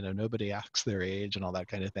and nobody asks their age and all that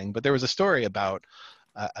kind of thing. But there was a story about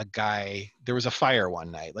a guy, there was a fire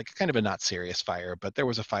one night, like kind of a not serious fire, but there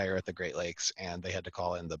was a fire at the Great Lakes and they had to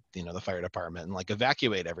call in the fire department and like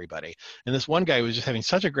evacuate everybody. And this one guy was just having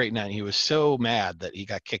such a great night. He was so mad that he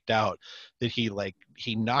got kicked out that he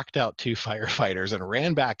knocked out two firefighters and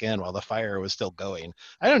ran back in while the fire was still going.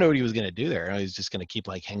 I don't know what he was going to do there. He was just going to keep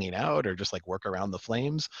like hanging out or just like work around the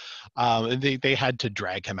flames. And they had to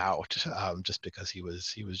drag him out just because he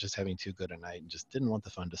was just having too good a night and just didn't want the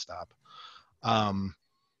fun to stop.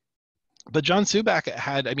 But John Subak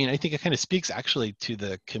had, I think it kind of speaks actually to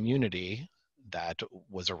the community that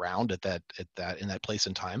was around in that place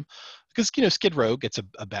and time, because Skid Row gets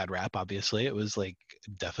a bad rap. Obviously, it was like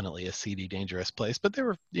definitely a seedy, dangerous place, but there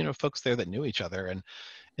were folks there that knew each other,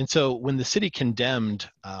 and so when the city condemned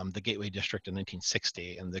the Gateway District in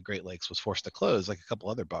 1960, and the Great Lakes was forced to close, like a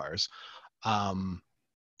couple other bars.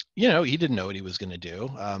 He didn't know what he was going to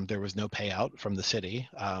do. There was no payout from the city.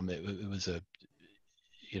 It was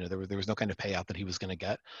there was no kind of payout that he was going to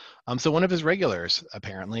get. So one of his regulars,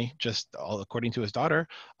 apparently, just all according to his daughter,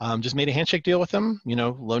 just made a handshake deal with him,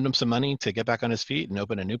 loaned him some money to get back on his feet and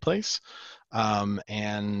open a new place.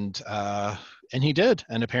 And he did.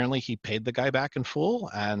 And apparently he paid the guy back in full.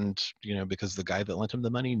 And, because the guy that lent him the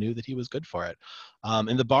money knew that he was good for it.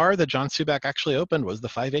 And the bar that John Subak actually opened was the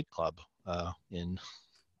 5-8 Club in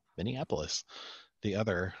Minneapolis, the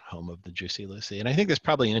other home of the Juicy Lucy. And I think there's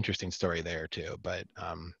probably an interesting story there too, but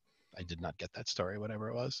I did not get that story, whatever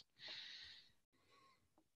it was.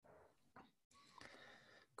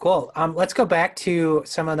 Cool. Let's go back to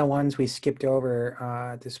some of the ones we skipped over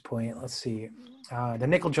at this point. Let's see. The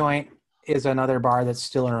Nickel Joint is another bar that's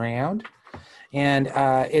still around, and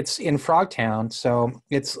it's in Frogtown. So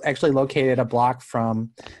it's actually located a block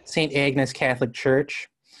from St. Agnes Catholic Church.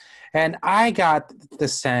 And I got the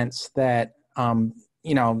sense that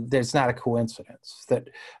there's not a coincidence that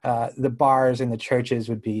the bars and the churches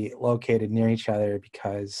would be located near each other,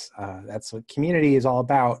 because that's what community is all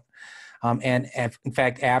about. And in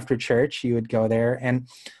fact, after church, you would go there. And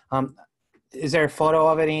is there a photo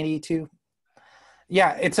of it, Andy, too?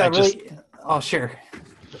 Yeah, it's Oh, sure.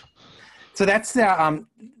 So that's the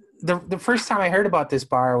first time I heard about this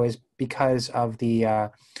bar was because of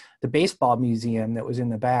the baseball museum that was in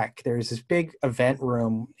the back. There's this big event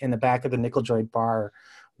room in the back of the Nickel Joint bar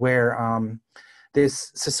where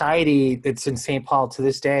this society that's in St. Paul to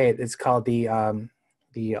this day, it's called the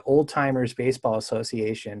Old Timers Baseball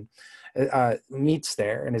Association, meets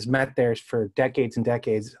there and has met there for decades and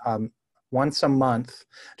decades, once a month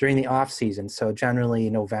during the off season. So generally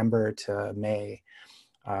November to May,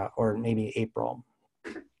 or maybe April.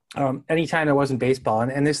 Anytime there wasn't baseball.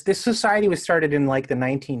 And this society was started in like the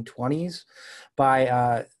 1920s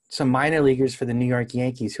by some minor leaguers for the New York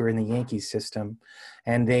Yankees who were in the Yankees system.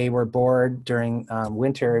 And they were bored during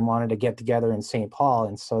winter and wanted to get together in St. Paul.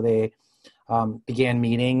 And so they began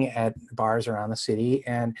meeting at bars around the city,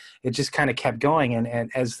 and it just kind of kept going.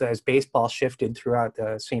 And as baseball shifted throughout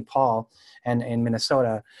St. Paul and in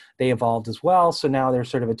Minnesota, they evolved as well. So now they're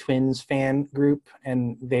sort of a Twins fan group,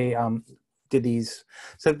 and they did these.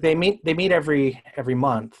 So they meet every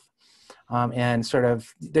month, and sort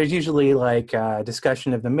of there's usually like a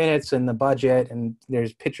discussion of the minutes and the budget, and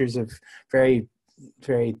there's pictures of very,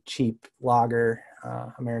 very cheap lager,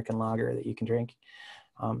 American lager that you can drink.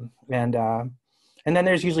 And then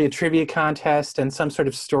there's usually a trivia contest and some sort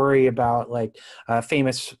of story about like a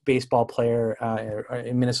famous baseball player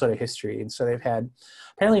in Minnesota history. And so they've had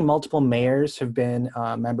apparently multiple mayors have been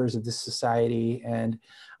members of this society, and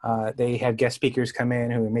they have guest speakers come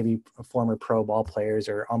in who are maybe former pro ball players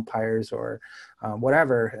or umpires or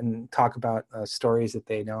whatever, and talk about stories that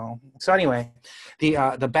they know. So anyway,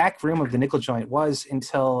 the back room of the Nickel Joint was,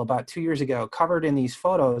 until about 2 years ago, covered in these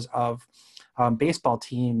photos of baseball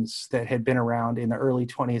teams that had been around in the early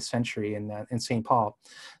 20th century in St. Paul.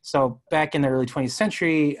 So back in the early 20th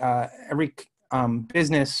century, every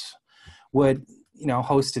business would,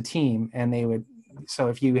 host a team, and they would. So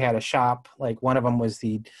if you had a shop, like one of them was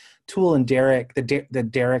the Tool and Derrick, the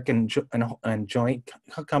Derrick and Joint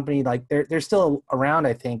company. Like they're still around,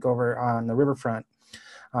 I think, over on the riverfront.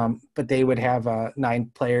 But they would have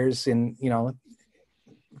 9 players in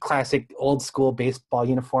classic old school baseball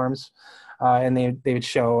uniforms. And they would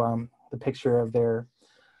show the picture of their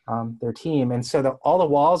team. And so all the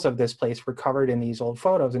walls of this place were covered in these old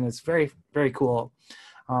photos, and it's very, very cool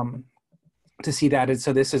to see that. And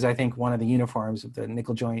so this is, I think, one of the uniforms of the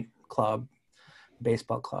Nickel Joint Club,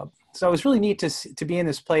 baseball club. So it was really neat to be in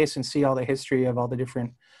this place and see all the history of all the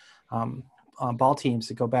different ball teams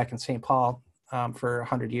that go back in St. Paul for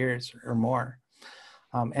 100 years or more.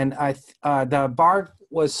 And the bar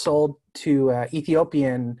was sold to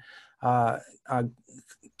Ethiopian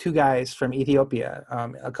 2 guys from Ethiopia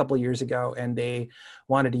a couple of years ago, and they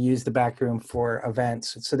wanted to use the back room for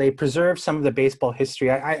events. So they preserved some of the baseball history.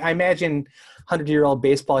 I imagine 100-year-old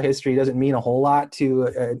baseball history doesn't mean a whole lot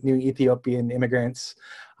to new Ethiopian immigrants.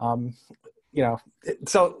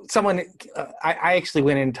 So someone, I actually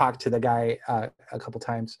went in and talked to the guy a couple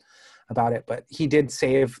times about it, but he did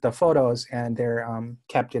save the photos, and they're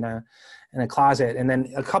kept in a closet. And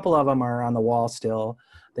then a couple of them are on the wall still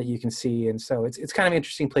that you can see. And so it's kind of an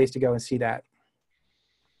interesting place to go and see that.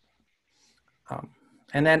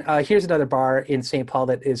 And then here's another bar in St. Paul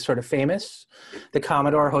that is sort of famous, the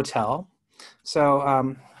Commodore Hotel.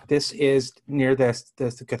 So this is near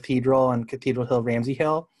the cathedral on Cathedral Hill, Ramsey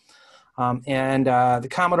Hill. And the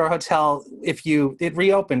Commodore Hotel, it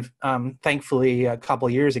reopened, thankfully, a couple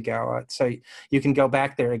years ago. So you can go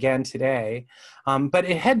back there again today. But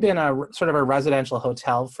it had been a sort of a residential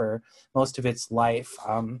hotel for most of its life.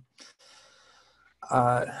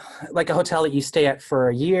 Like a hotel that you stay at for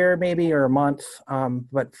a year, maybe, or a month,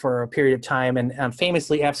 but for a period of time. And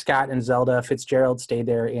famously, F. Scott and Zelda Fitzgerald stayed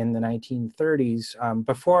there in the 1930s,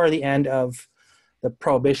 before the end of the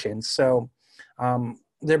Prohibition. So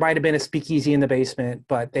there might have been a speakeasy in the basement,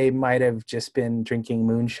 but they might have just been drinking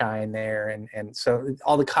moonshine there. And so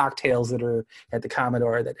all the cocktails that are at the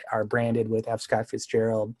Commodore that are branded with F. Scott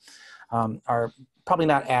Fitzgerald are probably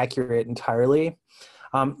not accurate entirely.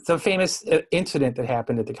 The famous incident that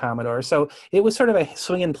happened at the Commodore. So it was sort of a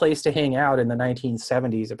swinging place to hang out in the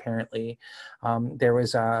 1970s, apparently. There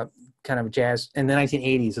was a kind of jazz in the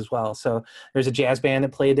 1980s as well. So there's a jazz band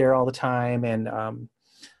that played there all the time, and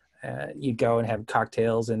you'd go and have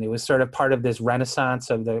cocktails, and it was sort of part of this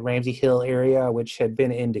renaissance of the Ramsey Hill area, which had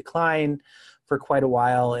been in decline for quite a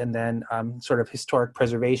while. And then sort of historic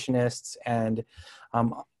preservationists and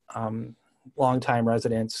longtime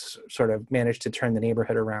residents sort of managed to turn the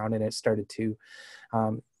neighborhood around, and it started to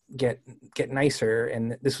get nicer.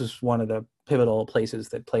 And this was one of the pivotal places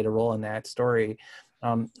that played a role in that story.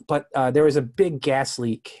 But there was a big gas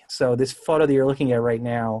leak. So this photo that you're looking at right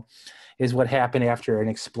now is what happened after an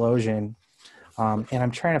explosion. And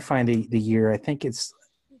I'm trying to find the year. I think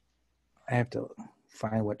I have to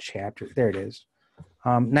find what chapter. There it is.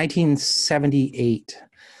 1978.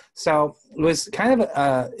 So it was kind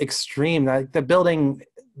of extreme. The building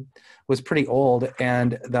was pretty old,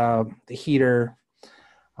 and the heater,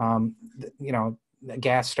 the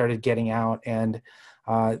gas started getting out, and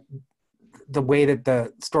the way that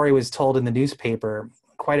the story was told in the newspaper,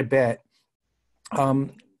 quite a bit.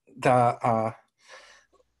 The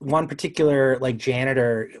one particular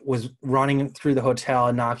janitor was running through the hotel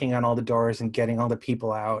and knocking on all the doors and getting all the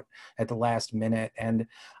people out at the last minute. And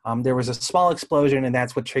there was a small explosion, and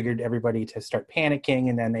that's what triggered everybody to start panicking.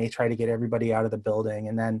 And then they tried to get everybody out of the building.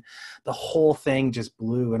 And then the whole thing just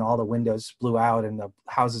blew, and all the windows blew out, and the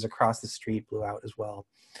houses across the street blew out as well.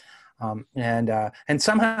 And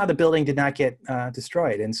somehow the building did not get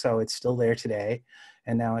destroyed. And so it's still there today.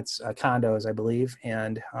 And now it's condos, I believe.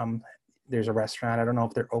 And there's a restaurant. I don't know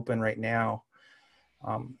if they're open right now.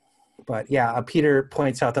 But yeah, Peter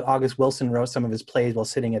points out that August Wilson wrote some of his plays while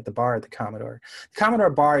sitting at the bar at the Commodore. The Commodore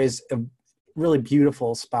Bar is a really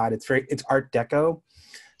beautiful spot. It's Art Deco.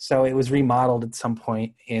 So it was remodeled at some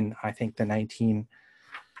point in, I think, the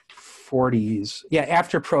 1940s. Yeah,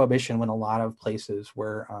 after Prohibition, when a lot of places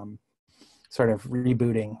were sort of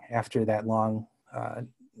rebooting after that long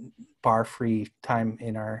bar-free time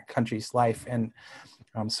in our country's life. And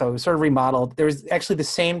so it was sort of remodeled. There was actually the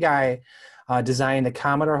same guy designed the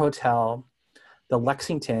Commodore Hotel, the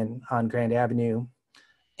Lexington on Grand Avenue,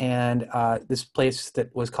 and this place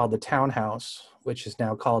that was called the Townhouse, which is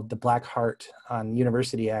now called the Black Hart on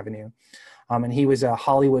University Avenue. And he was a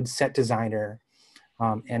Hollywood set designer,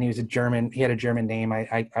 and he was he had a German name.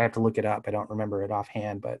 I have to look it up. I don't remember it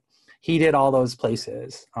offhand, but he did all those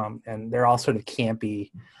places, and they're all sort of campy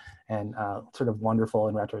and sort of wonderful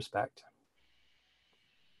in retrospect.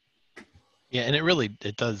 Yeah, and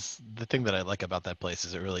it does, the thing that I like about that place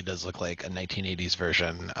is it really does look like a 1980s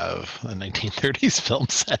version of a 1930s film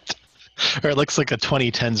set. Or it looks like a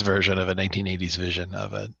 2010s version of a 1980s vision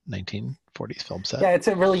of a 1940s film set. Yeah, it's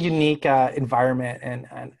a really unique environment, and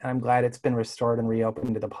I'm glad it's been restored and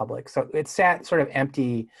reopened to the public. So it sat sort of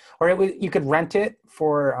empty, or you could rent it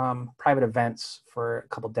for private events for a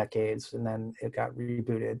couple decades, and then it got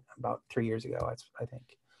rebooted about 3 years ago, I think.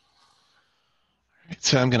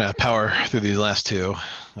 So I'm going to power through these last two.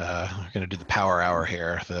 We're going to do the power hour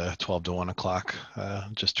here, the 12 to 1 o'clock,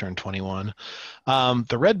 just turned 21.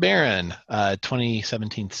 The Red Baron,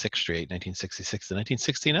 2017 6th Street, 1966 to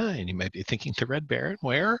 1969. You might be thinking, the Red Baron,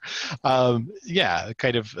 where? Yeah,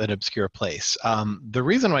 kind of an obscure place. The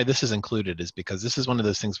reason why this is included is because this is one of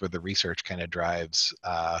those things where the research kind of drives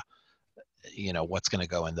what's going to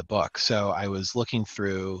go in the book. So I was looking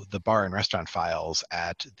through the bar and restaurant files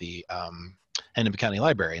at the Hennepin County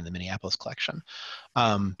Library in the Minneapolis collection,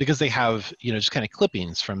 because they have, just kind of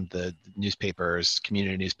clippings from the newspapers,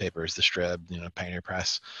 community newspapers, the Strib, Pioneer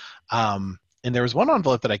Press. And there was one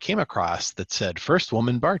envelope that I came across that said first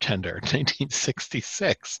woman bartender,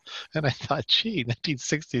 1966. And I thought, gee,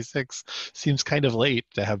 1966 seems kind of late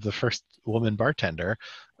to have the first woman bartender.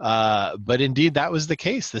 But indeed, that was the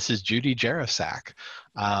case. This is Judy Jarasak.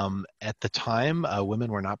 At the time,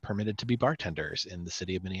 women were not permitted to be bartenders in the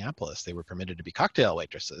city of Minneapolis. They were permitted to be cocktail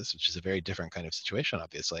waitresses, which is a very different kind of situation,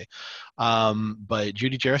 obviously. But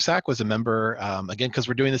Judy Jarasak was a member, again, because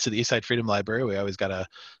we're doing this at the Eastside Freedom Library, we always gotta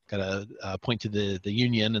point to the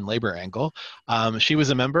union and labor angle. She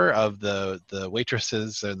was a member of the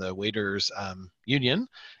waitresses and the waiters union.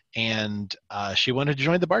 And she wanted to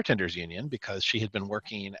join the bartenders union because she had been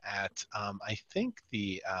working at, I think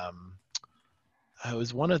it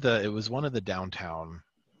was one of the downtown,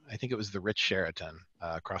 I think it was the Ritz Sheraton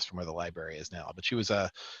across from where the library is now. But she was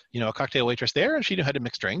a cocktail waitress there, and she knew how to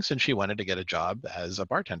mix drinks, and she wanted to get a job as a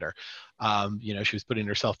bartender. She was putting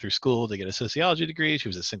herself through school to get a sociology degree. She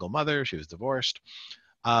was a single mother. She was divorced.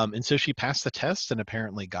 And so she passed the test and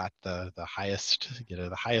apparently got the highest,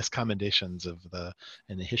 the highest commendations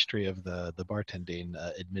in the history of the bartending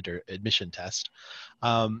admission test.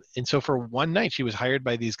 And so for one night, she was hired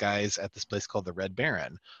by these guys at this place called the Red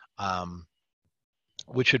Baron,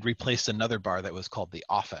 which had replaced another bar that was called The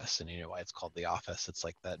Office. And you know why it's called The Office? It's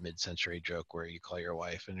like that mid-century joke where you call your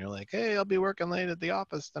wife and you're like, hey, I'll be working late at the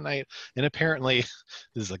office tonight. And apparently,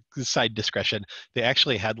 this is a side discretion, they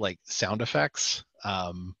actually had like sound effects,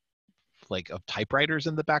 of typewriters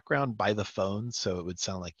in the background by the phone, so it would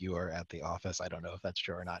sound like you were at the office. I don't know if that's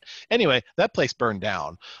true or not. Anyway, that place burned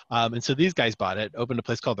down, and so these guys bought it, opened a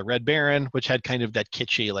place called the Red Baron, which had kind of that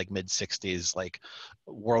kitschy like mid '60s like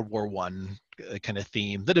World War One kind of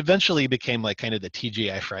theme that eventually became like kind of the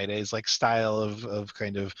TGI Fridays like style of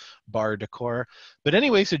kind of bar decor. But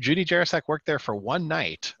anyway, so Judy Jarasak worked there for one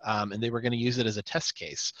night, and they were going to use it as a test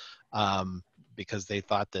case. Because they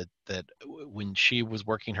thought that when she was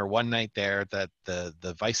working her one night there, that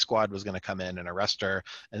the vice squad was going to come in and arrest her,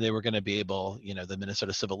 and they were going to be able, the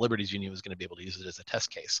Minnesota Civil Liberties Union was going to be able to use it as a test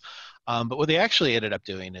case. But what they actually ended up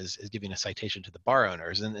doing is giving a citation to the bar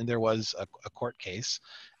owners, and there was a court case,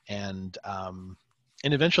 and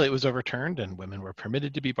eventually it was overturned, and women were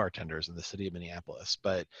permitted to be bartenders in the city of Minneapolis.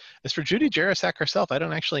 But as for Judy Jarasak herself, I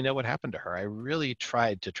don't actually know what happened to her. I really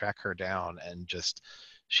tried to track her down, and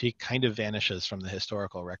she kind of vanishes from the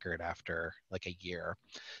historical record after like a year.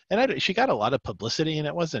 And she got a lot of publicity, and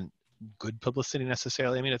it wasn't good publicity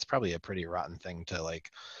necessarily. I mean, it's probably a pretty rotten thing to like,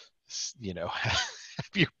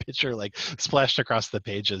 have your picture like splashed across the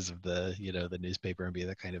pages of the, the newspaper and be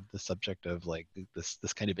the kind of the subject of like this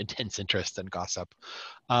kind of intense interest and gossip.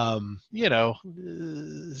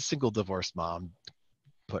 Single divorced mom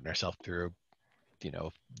putting herself through,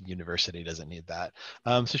 university doesn't need that.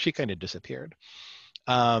 So she kind of disappeared.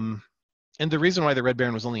 And the reason why the Red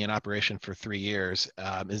Baron was only in operation for 3 years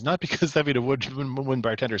is not because having a woman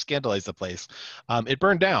bartender scandalized the place. It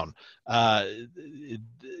burned down. You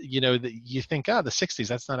think, the 60s,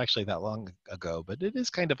 that's not actually that long ago, but it is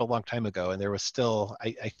kind of a long time ago. And there was still,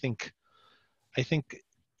 I think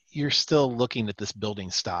you're still looking at this building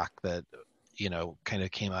stock that, kind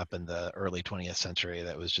of came up in the early 20th century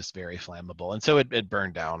that was just very flammable. And so it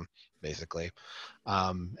burned down, basically.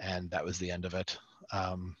 And that was the end of it.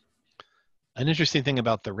 An interesting thing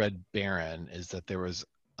about the Red Baron is that there was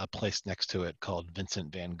a place next to it called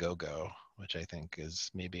Vincent Van Gogh, which I think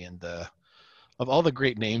is maybe of all the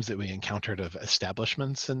great names that we encountered of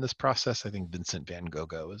establishments in this process, I think Vincent Van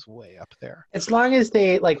Gogh is way up there. As long as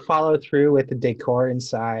they like follow through with the decor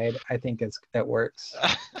inside, I think that works.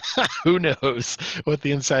 Who knows what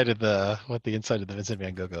the inside of the Vincent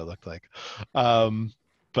Van Gogh looked like.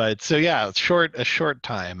 But so yeah, a short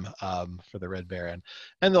time for the Red Baron.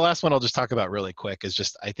 And the last one I'll just talk about really quick is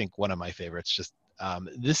just, I think, one of my favorites. Just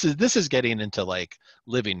this is getting into like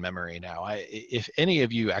living memory now. If any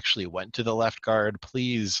of you actually went to the Left Guard,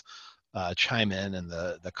 please chime in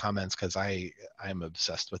the comments, because I'm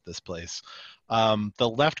obsessed with this place. The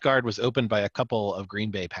Left Guard was opened by a couple of Green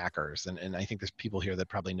Bay Packers, and I think there's people here that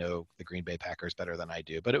probably know the Green Bay Packers better than I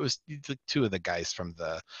do, but it was two of the guys from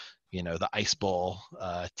the Ice Bowl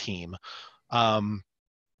team.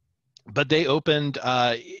 But they opened,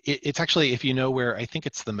 it's actually, if you know where, I think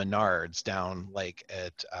it's the Menards down like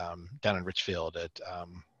at, down in Richfield at,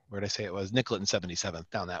 where did I say it was? Nicollet and 77th,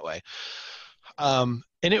 down that way. And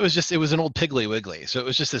it was an old Piggly Wiggly. So it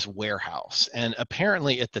was just this warehouse. And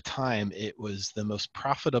apparently at the time, it was the most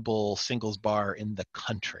profitable singles bar in the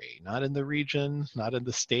country, not in the region, not in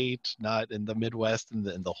the state, not in the Midwest, in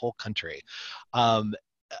the whole country.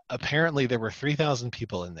 Apparently there were 3,000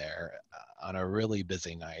 people in there on a really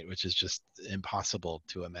busy night, which is just impossible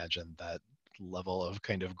to imagine that level of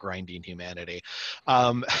kind of grinding humanity.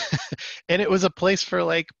 And it was a place for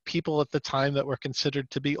like people at the time that were considered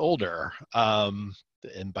to be older.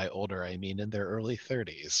 And by older, I mean in their early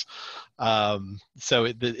 30s. So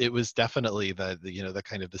it was definitely the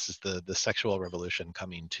kind of, this is the sexual revolution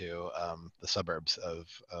coming to the suburbs of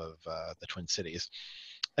the Twin Cities.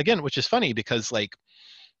 Again, which is funny because like,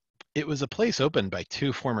 it was a place opened by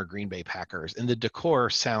two former Green Bay Packers, and the decor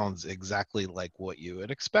sounds exactly like what you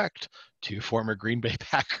would expect two former Green Bay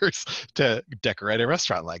Packers to decorate a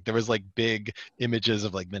restaurant like. There was like big images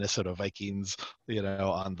of like Minnesota Vikings,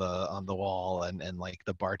 on the wall, and like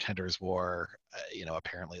the bartenders wore,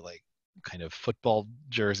 apparently like kind of football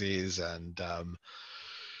jerseys, and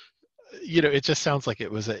it just sounds like it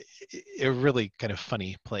was a really kind of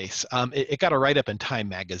funny place. It got a write-up in Time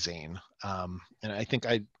magazine, and I think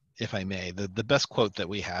if I may, the best quote that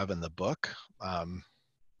we have in the book,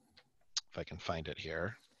 if I can find it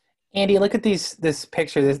here. Andy, look at this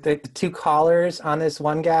picture. There's the two collars on this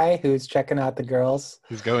one guy who's checking out the girls.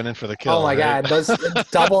 He's going in for the kill. Oh my right? God,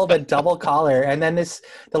 the double collar, and then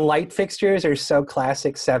the light fixtures are so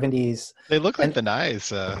classic 70s. They look like the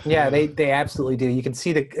knives. Yeah, they absolutely do. You can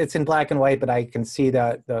see it's in black and white, but I can see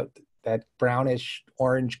that brownish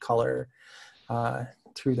orange color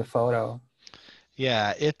through the photo.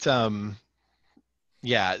 Yeah, and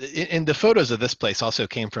the photos of this place also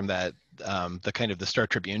came from that the kind of the Star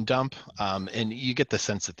Tribune dump, and you get the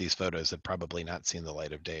sense that these photos have probably not seen the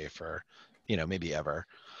light of day for, maybe ever.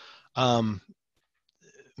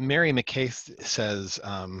 Mary McKay says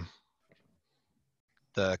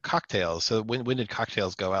the cocktails. So when did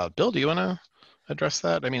cocktails go out? Bill, do you want to address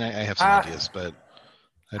that? I mean, I have some ideas, but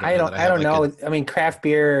I don't know. I mean, craft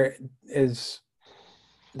beer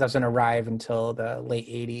doesn't arrive until the late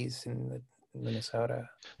 80s in Minnesota.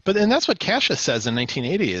 And that's what Cassius says in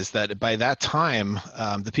 1980, is that by that time,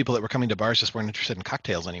 the people that were coming to bars just weren't interested in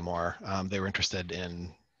cocktails anymore. They were interested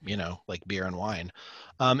in, like beer and wine.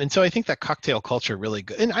 And so I think that cocktail culture really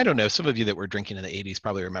good. And I don't know, some of you that were drinking in the 80s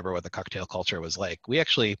probably remember what the cocktail culture was like.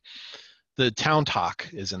 The Town Talk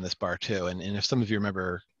is in this bar too. And if some of you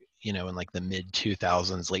remember, in like the mid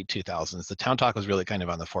 2000s, late 2000s, the Town Talk was really kind of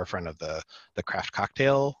on the forefront of the craft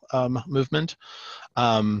cocktail movement.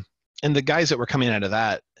 And the guys that were coming out of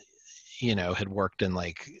that, had worked in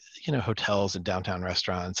like, hotels and downtown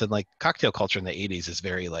restaurants, and like cocktail culture in the 80s is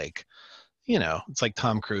very like, it's like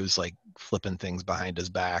Tom Cruise, like flipping things behind his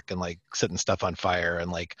back and like setting stuff on fire,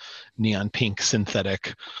 and like neon pink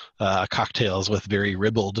synthetic cocktails with very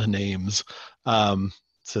ribald names.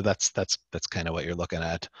 So that's kind of what you're looking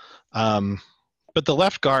at. But the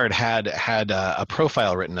Left Guard had a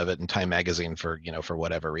profile written of it in Time magazine for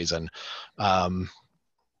whatever reason.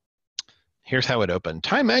 Here's how it opened.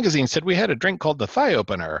 Time magazine said we had a drink called the Thigh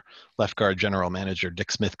Opener. Left Guard General Manager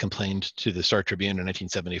Dick Smith complained to the Star Tribune in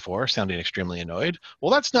 1974, sounding extremely annoyed.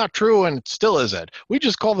 Well, that's not true, and still isn't. We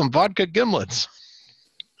just call them vodka gimlets.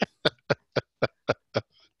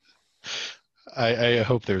 I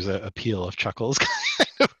hope there's a peal of chuckles kind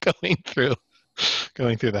of going through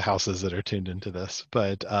the houses that are tuned into this.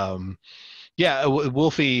 But yeah,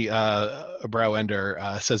 Wolfie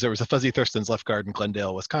Brauender says there was a Fuzzy Thurston's Left Guard in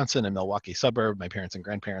Glendale, Wisconsin, a Milwaukee suburb. My parents and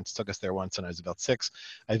grandparents took us there once when I was about 6.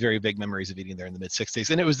 I have very vague memories of eating there in the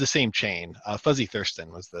mid-'60s, and it was the same chain. Fuzzy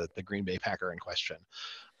Thurston was the Green Bay Packer in question.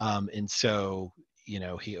 And so,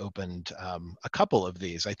 he opened a couple of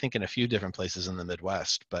these, I think in a few different places in the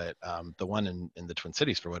Midwest, but the one in the Twin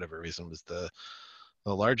Cities, for whatever reason, was the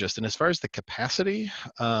largest. And as far as the capacity,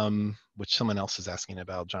 which someone else is asking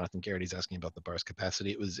about, Jonathan Garrity's asking about the bar's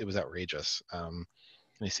capacity, it was outrageous. Let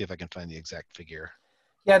me see if I can find the exact figure.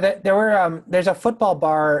 Yeah, there's a football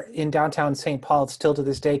bar in downtown St. Paul, still to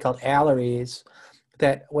this day, called Allery's,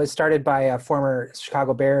 that was started by a former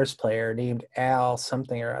Chicago Bears player named Al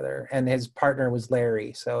something or other, and his partner was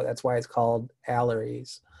Larry, so that's why it's called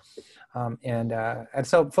Allery's. And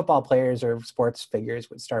so football players or sports figures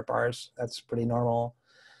would start bars. That's a pretty normal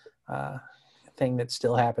thing that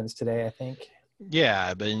still happens today, I think.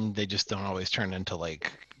 Yeah, but they just don't always turn into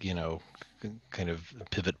like, kind of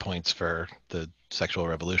pivot points for the sexual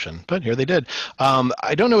revolution. But here they did.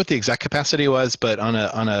 I don't know what the exact capacity was, but on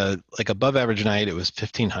a like above average night, it was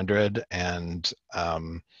 1,500, and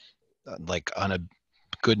like on a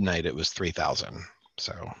good night, it was 3,000.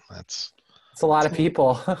 So it's a lot of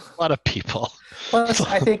people. A lot of people. Plus,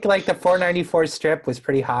 I think like the 494 strip was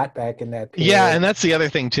pretty hot back in that period. Yeah, and that's the other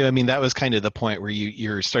thing too. I mean, that was kind of the point where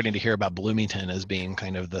you're starting to hear about Bloomington as being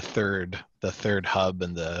kind of the third hub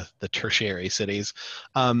in the tertiary cities.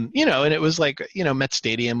 And it was like, Met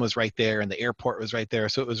Stadium was right there and the airport was right there.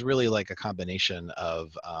 So it was really like a combination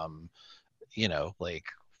of, like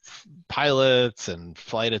pilots and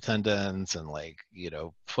flight attendants and like,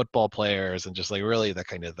 football players, and just like really the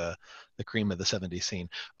kind of the cream of the 70s scene.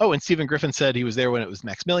 Oh, and Stephen Griffin said he was there when it was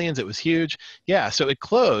Maximilian's. It was huge. Yeah, so it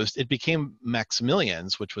closed. It became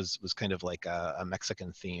Maximilian's, which was kind of like a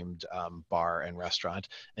Mexican themed bar and restaurant.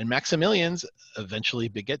 And Maximilian's eventually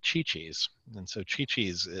beget Chi-Chi's. And so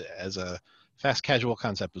Chi-Chi's as a fast casual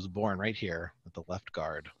concept was born right here at the Left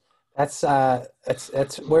Guard. That's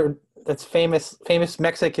famous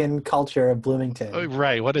Mexican culture of Bloomington. Oh,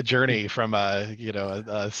 right. What a journey from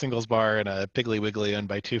a singles bar and a Piggly Wiggly owned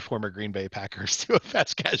by 2 former Green Bay Packers to a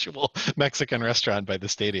fast casual Mexican restaurant by the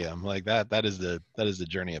stadium. Like that is the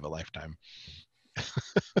journey of a lifetime.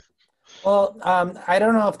 Well, I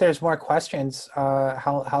don't know if there's more questions.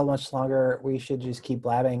 How much longer we should just keep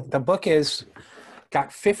blabbing. The book is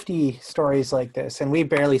got 50 stories like this, and we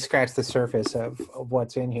barely scratched the surface of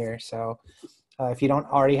what's in here. So if you don't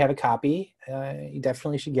already have a copy, you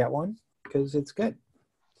definitely should get one because it's good.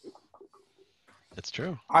 It's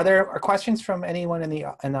true. Are there questions from anyone in the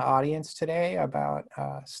audience today about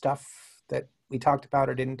stuff that we talked about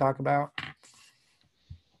or didn't talk about?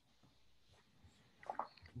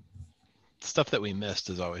 Stuff that we missed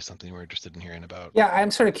is always something we're interested in hearing about. Yeah,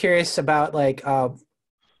 I'm sort of curious about like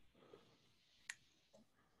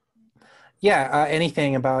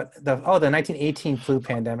anything about the 1918 flu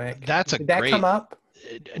pandemic. Did that come up?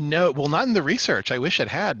 No, well, not in the research. I wish it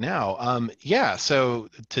had now. Yeah, so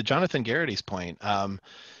to Jonathan Garrity's point,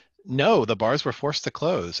 no, the bars were forced to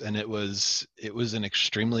close, and it was an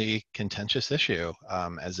extremely contentious issue,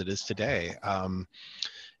 as it is today.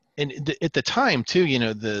 And at the time too,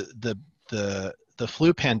 the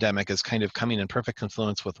flu pandemic is kind of coming in perfect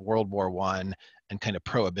confluence with World War I and kind of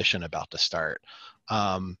prohibition about to start.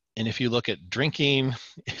 And if you look at drinking,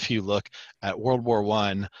 if you look at World War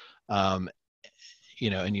I,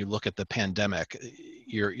 and you look at the pandemic,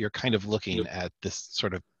 you're kind of looking at this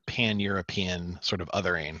sort of pan-European sort of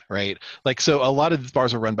othering, right? Like, so a lot of these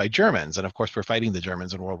bars are run by Germans, and of course we're fighting the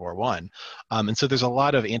Germans in World War I. And so there's a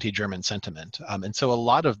lot of anti-German sentiment. And so a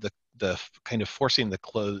lot of the kind of forcing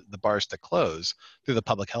the bars to close through the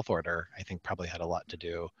public health order, I think probably had a lot to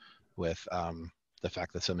do with the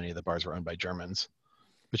fact that so many of the bars were owned by Germans.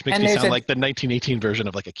 Which makes me sound like the 1918 version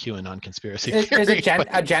of like a QAnon conspiracy theory. There's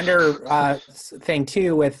a gender thing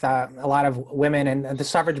too with a lot of women, and the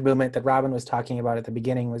suffrage movement that Robin was talking about at the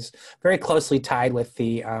beginning was very closely tied with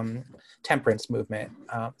the temperance movement.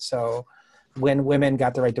 So when women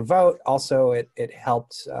got the right to vote, also it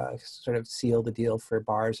helped sort of seal the deal for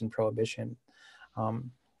bars and prohibition. What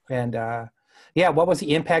was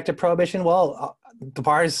the impact of prohibition? Well, the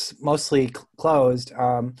bars mostly closed.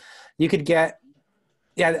 You could get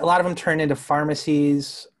a lot of them turned into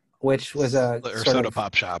pharmacies, which was or soda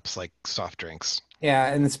pop shops, like soft drinks.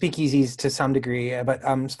 Yeah, and the speakeasies to some degree. But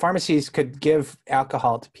pharmacies could give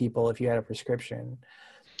alcohol to people if you had a prescription,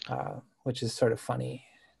 which is sort of funny.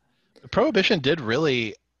 Prohibition did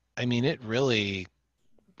really, I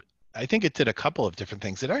think it did a couple of different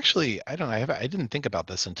things. It actually, I don't know, I didn't think about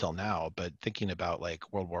this until now, but thinking about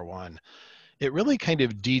like World War I, it really kind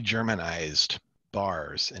of de-Germanized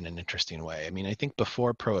bars in an interesting way. I mean, I think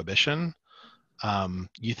before Prohibition,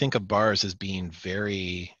 you think of bars as being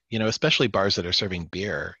very, especially bars that are serving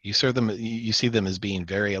beer. You see them as being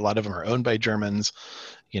very. A lot of them are owned by Germans.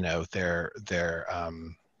 They're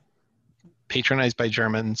patronized by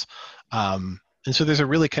Germans, and so there's a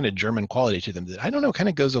really kind of German quality to them that I don't know, kind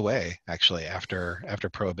of goes away actually after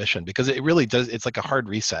Prohibition, because it really does. It's like a hard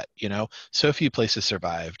reset. So few places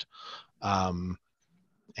survived.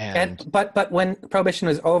 But when Prohibition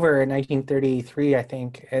was over in 1933, I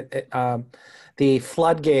think the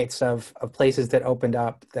floodgates of places that opened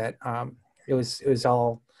up, that it was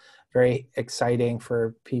all very exciting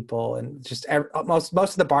for people, and just most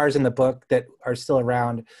of the bars in the book that are still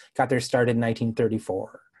around got their start in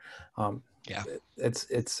 1934.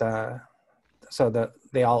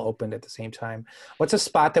 They all opened at the same time. What's a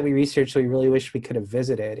spot that we researched that we really wish we could have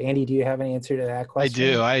visited? Andy, do you have any answer to that question?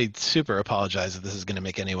 I do. I super apologize if this is going to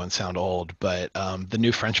make anyone sound old, but the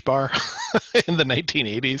new French bar in the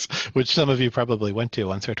 1980s, which some of you probably went to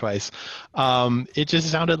once or twice, it just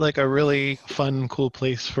sounded like a really fun, cool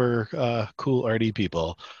place for cool, arty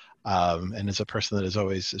people. And as a person that has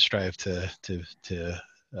always strived to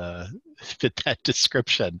fit that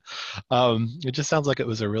description, it just sounds like it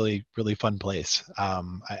was a really, really fun place.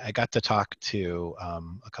 I got to talk to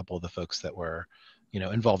a couple of the folks that were,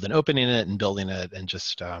 involved in opening it and building it, and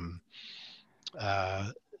just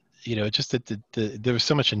just that there was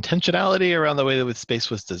so much intentionality around the way that the space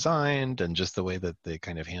was designed, and just the way that they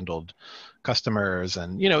kind of handled customers.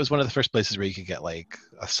 And it was one of the first places where you could get like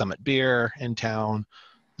a Summit beer in town.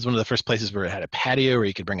 It was one of the first places where it had a patio where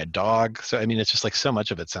you could bring a dog. So, I mean, it's just like so much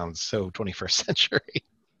of it sounds so 21st century.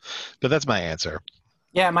 But that's my answer.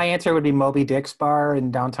 Yeah, my answer would be Moby Dick's bar in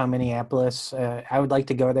downtown Minneapolis. I would like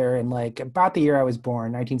to go there in like about the year I was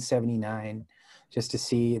born, 1979, just to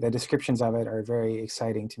see. The descriptions of it are very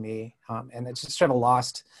exciting to me. And it's just sort of a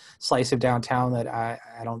lost slice of downtown that I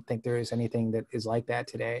don't think there is anything that is like that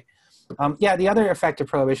today. The other effect of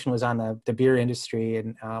Prohibition was on the beer industry,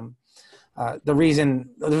 and the reason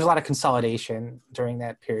there was a lot of consolidation during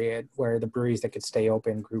that period, where the breweries that could stay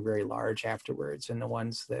open grew very large afterwards, and a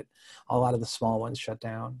lot of the small ones shut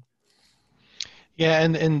down. Yeah,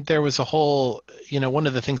 and there was a whole, one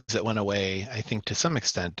of the things that went away, I think, to some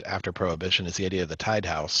extent after Prohibition is the idea of the Tide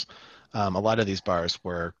House. A lot of these bars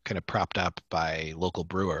were kind of propped up by local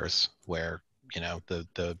brewers, where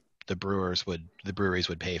the breweries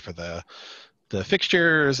would pay for the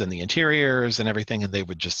fixtures and the interiors and everything, and they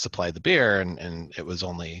would just supply the beer, and it was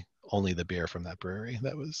only the beer from that brewery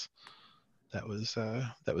that was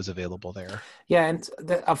available there. Yeah, and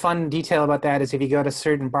a fun detail about that is if you go to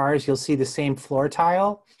certain bars, you'll see the same floor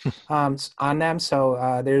tile on them.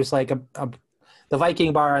 So there's like the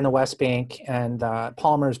Viking bar on the West Bank, and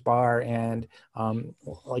Palmer's bar, and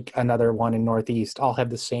like another one in Northeast, all have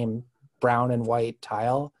the same brown and white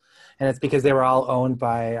tile. And it's because they were all owned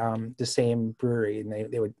by the same brewery,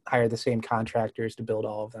 and they would hire the same contractors to build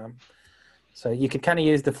all of them. So you could kind of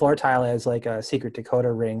use the floor tile as like a secret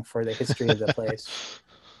Dakota ring for the history of the place.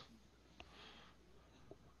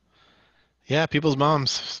 Yeah, people's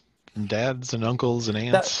moms, and dads, and uncles, and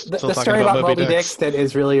aunts The, still the talking story about Moby Dicks. Dicks that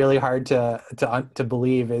is really, really hard to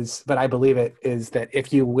believe is, but I believe it, is that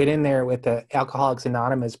if you went in there with the Alcoholics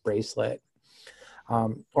Anonymous bracelet,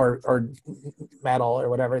 or medal or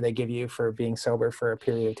whatever they give you for being sober for a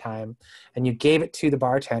period of time, and you gave it to the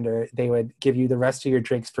bartender, they would give you the rest of your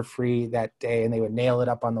drinks for free that day, and they would nail it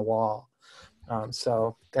up on the wall.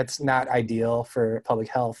 So that's not ideal for public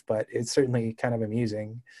health, but it's certainly kind of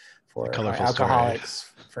amusing for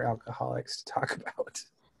alcoholics to talk about.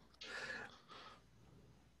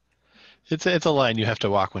 It's a line you have to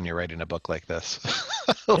walk when you're writing a book like this,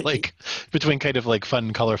 like between kind of like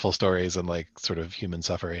fun, colorful stories and like sort of human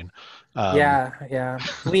suffering. Yeah.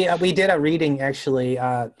 We did a reading actually,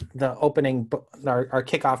 the opening, our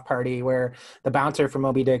kickoff party, where the bouncer from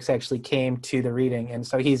Moby Dick's actually came to the reading, and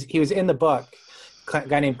so he was in the book, a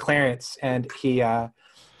guy named Clarence, and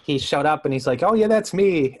he showed up and he's like, "Oh yeah, that's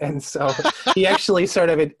me." And so he actually sort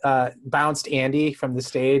of bounced Andy from the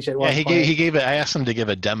stage at one point. He gave it. I asked him to give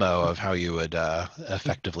a demo of how you would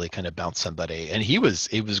effectively kind of bounce somebody, and it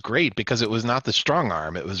was great because it was not the strong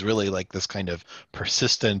arm. It was really like this kind of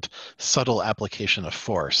persistent, subtle application of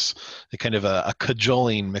force, a kind of a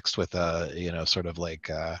cajoling mixed with a sort of like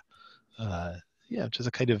just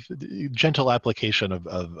a kind of gentle application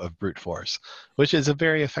of brute force, which is a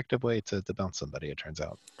very effective way to bounce somebody, it turns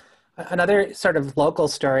out. Another sort of local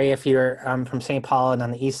story, if you're from St. Paul and on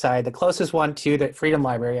the east side, the closest one to the Freedom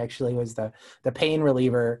Library actually was the Pain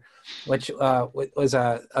Reliever, which was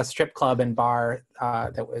a strip club and bar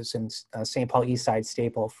that was in St. Paul east side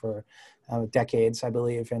staple for decades, I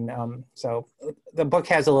believe. And so the book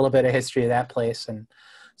has a little bit of history of that place and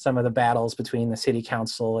some of the battles between the city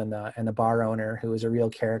council and the bar owner, who was a real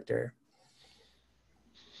character.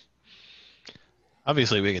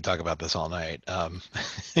 Obviously, we could talk about this all night.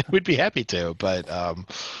 We'd be happy to, but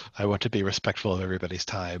I want to be respectful of everybody's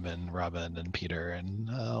time, and Robin and Peter and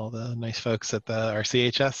all the nice folks at the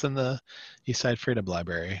RCHS and the Eastside Freedom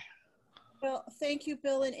Library. Well, thank you,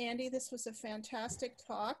 Bill and Andy. This was a fantastic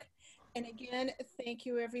talk. And again, thank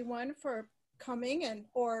you everyone for coming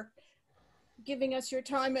or giving us your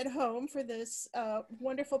time at home for this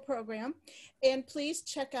wonderful program. And please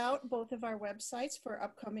check out both of our websites for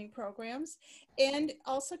upcoming programs, and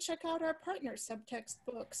also check out our partners, Subtext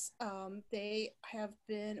Books. They have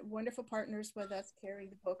been wonderful partners with us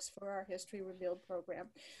carrying the books for our History Revealed program.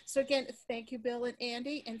 So again, thank you, Bill and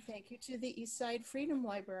Andy, and thank you to the Eastside Freedom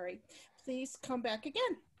Library. Please come back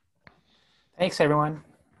again. Thanks, everyone.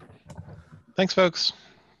 Thanks, folks.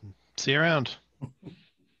 See you around.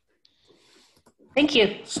 Thank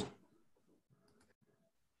you.